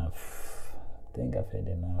enough. I think I've had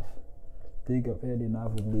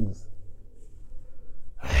enough of this.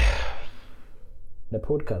 The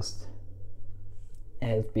podcast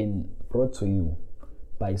has been brought to you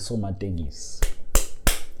by Somategis.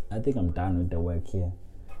 I think I'm done with the work here.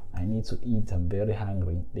 I need to eat. I'm very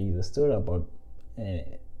hungry. There is a story about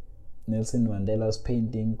Nelson Mandela's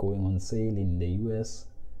painting going on sale in the US.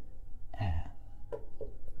 I'm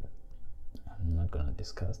not gonna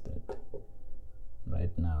discuss that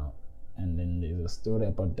right now. And then there's a story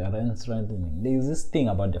about the rand strengthening. There's this thing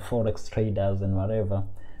about the forex traders and whatever,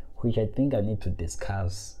 which I think I need to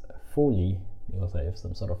discuss fully because I have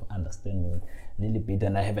some sort of understanding a little bit,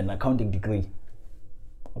 and I have an accounting degree.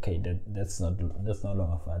 Okay, that's no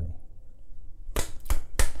longer funny.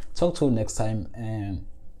 Talk to you next time.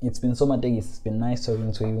 It's been so much. It's been nice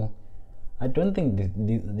talking to you. I don't think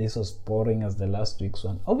this was boring as the last week's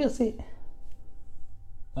one. Obviously.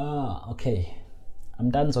 Okay.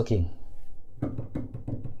 I'm done talking.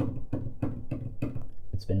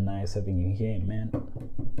 It's been nice having you here, man.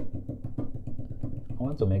 I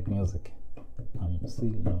want to make music. I'm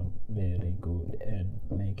still not very good at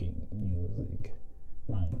making music.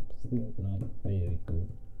 I'm still not very good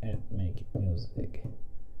at making music.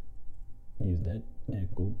 Is that a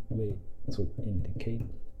good way to indicate?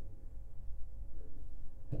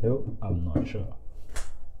 No, I'm not sure.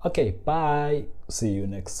 Okay, bye. See you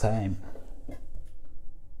next time.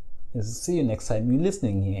 See you next time. You're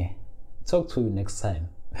listening here. Talk to you next time.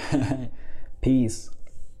 Peace.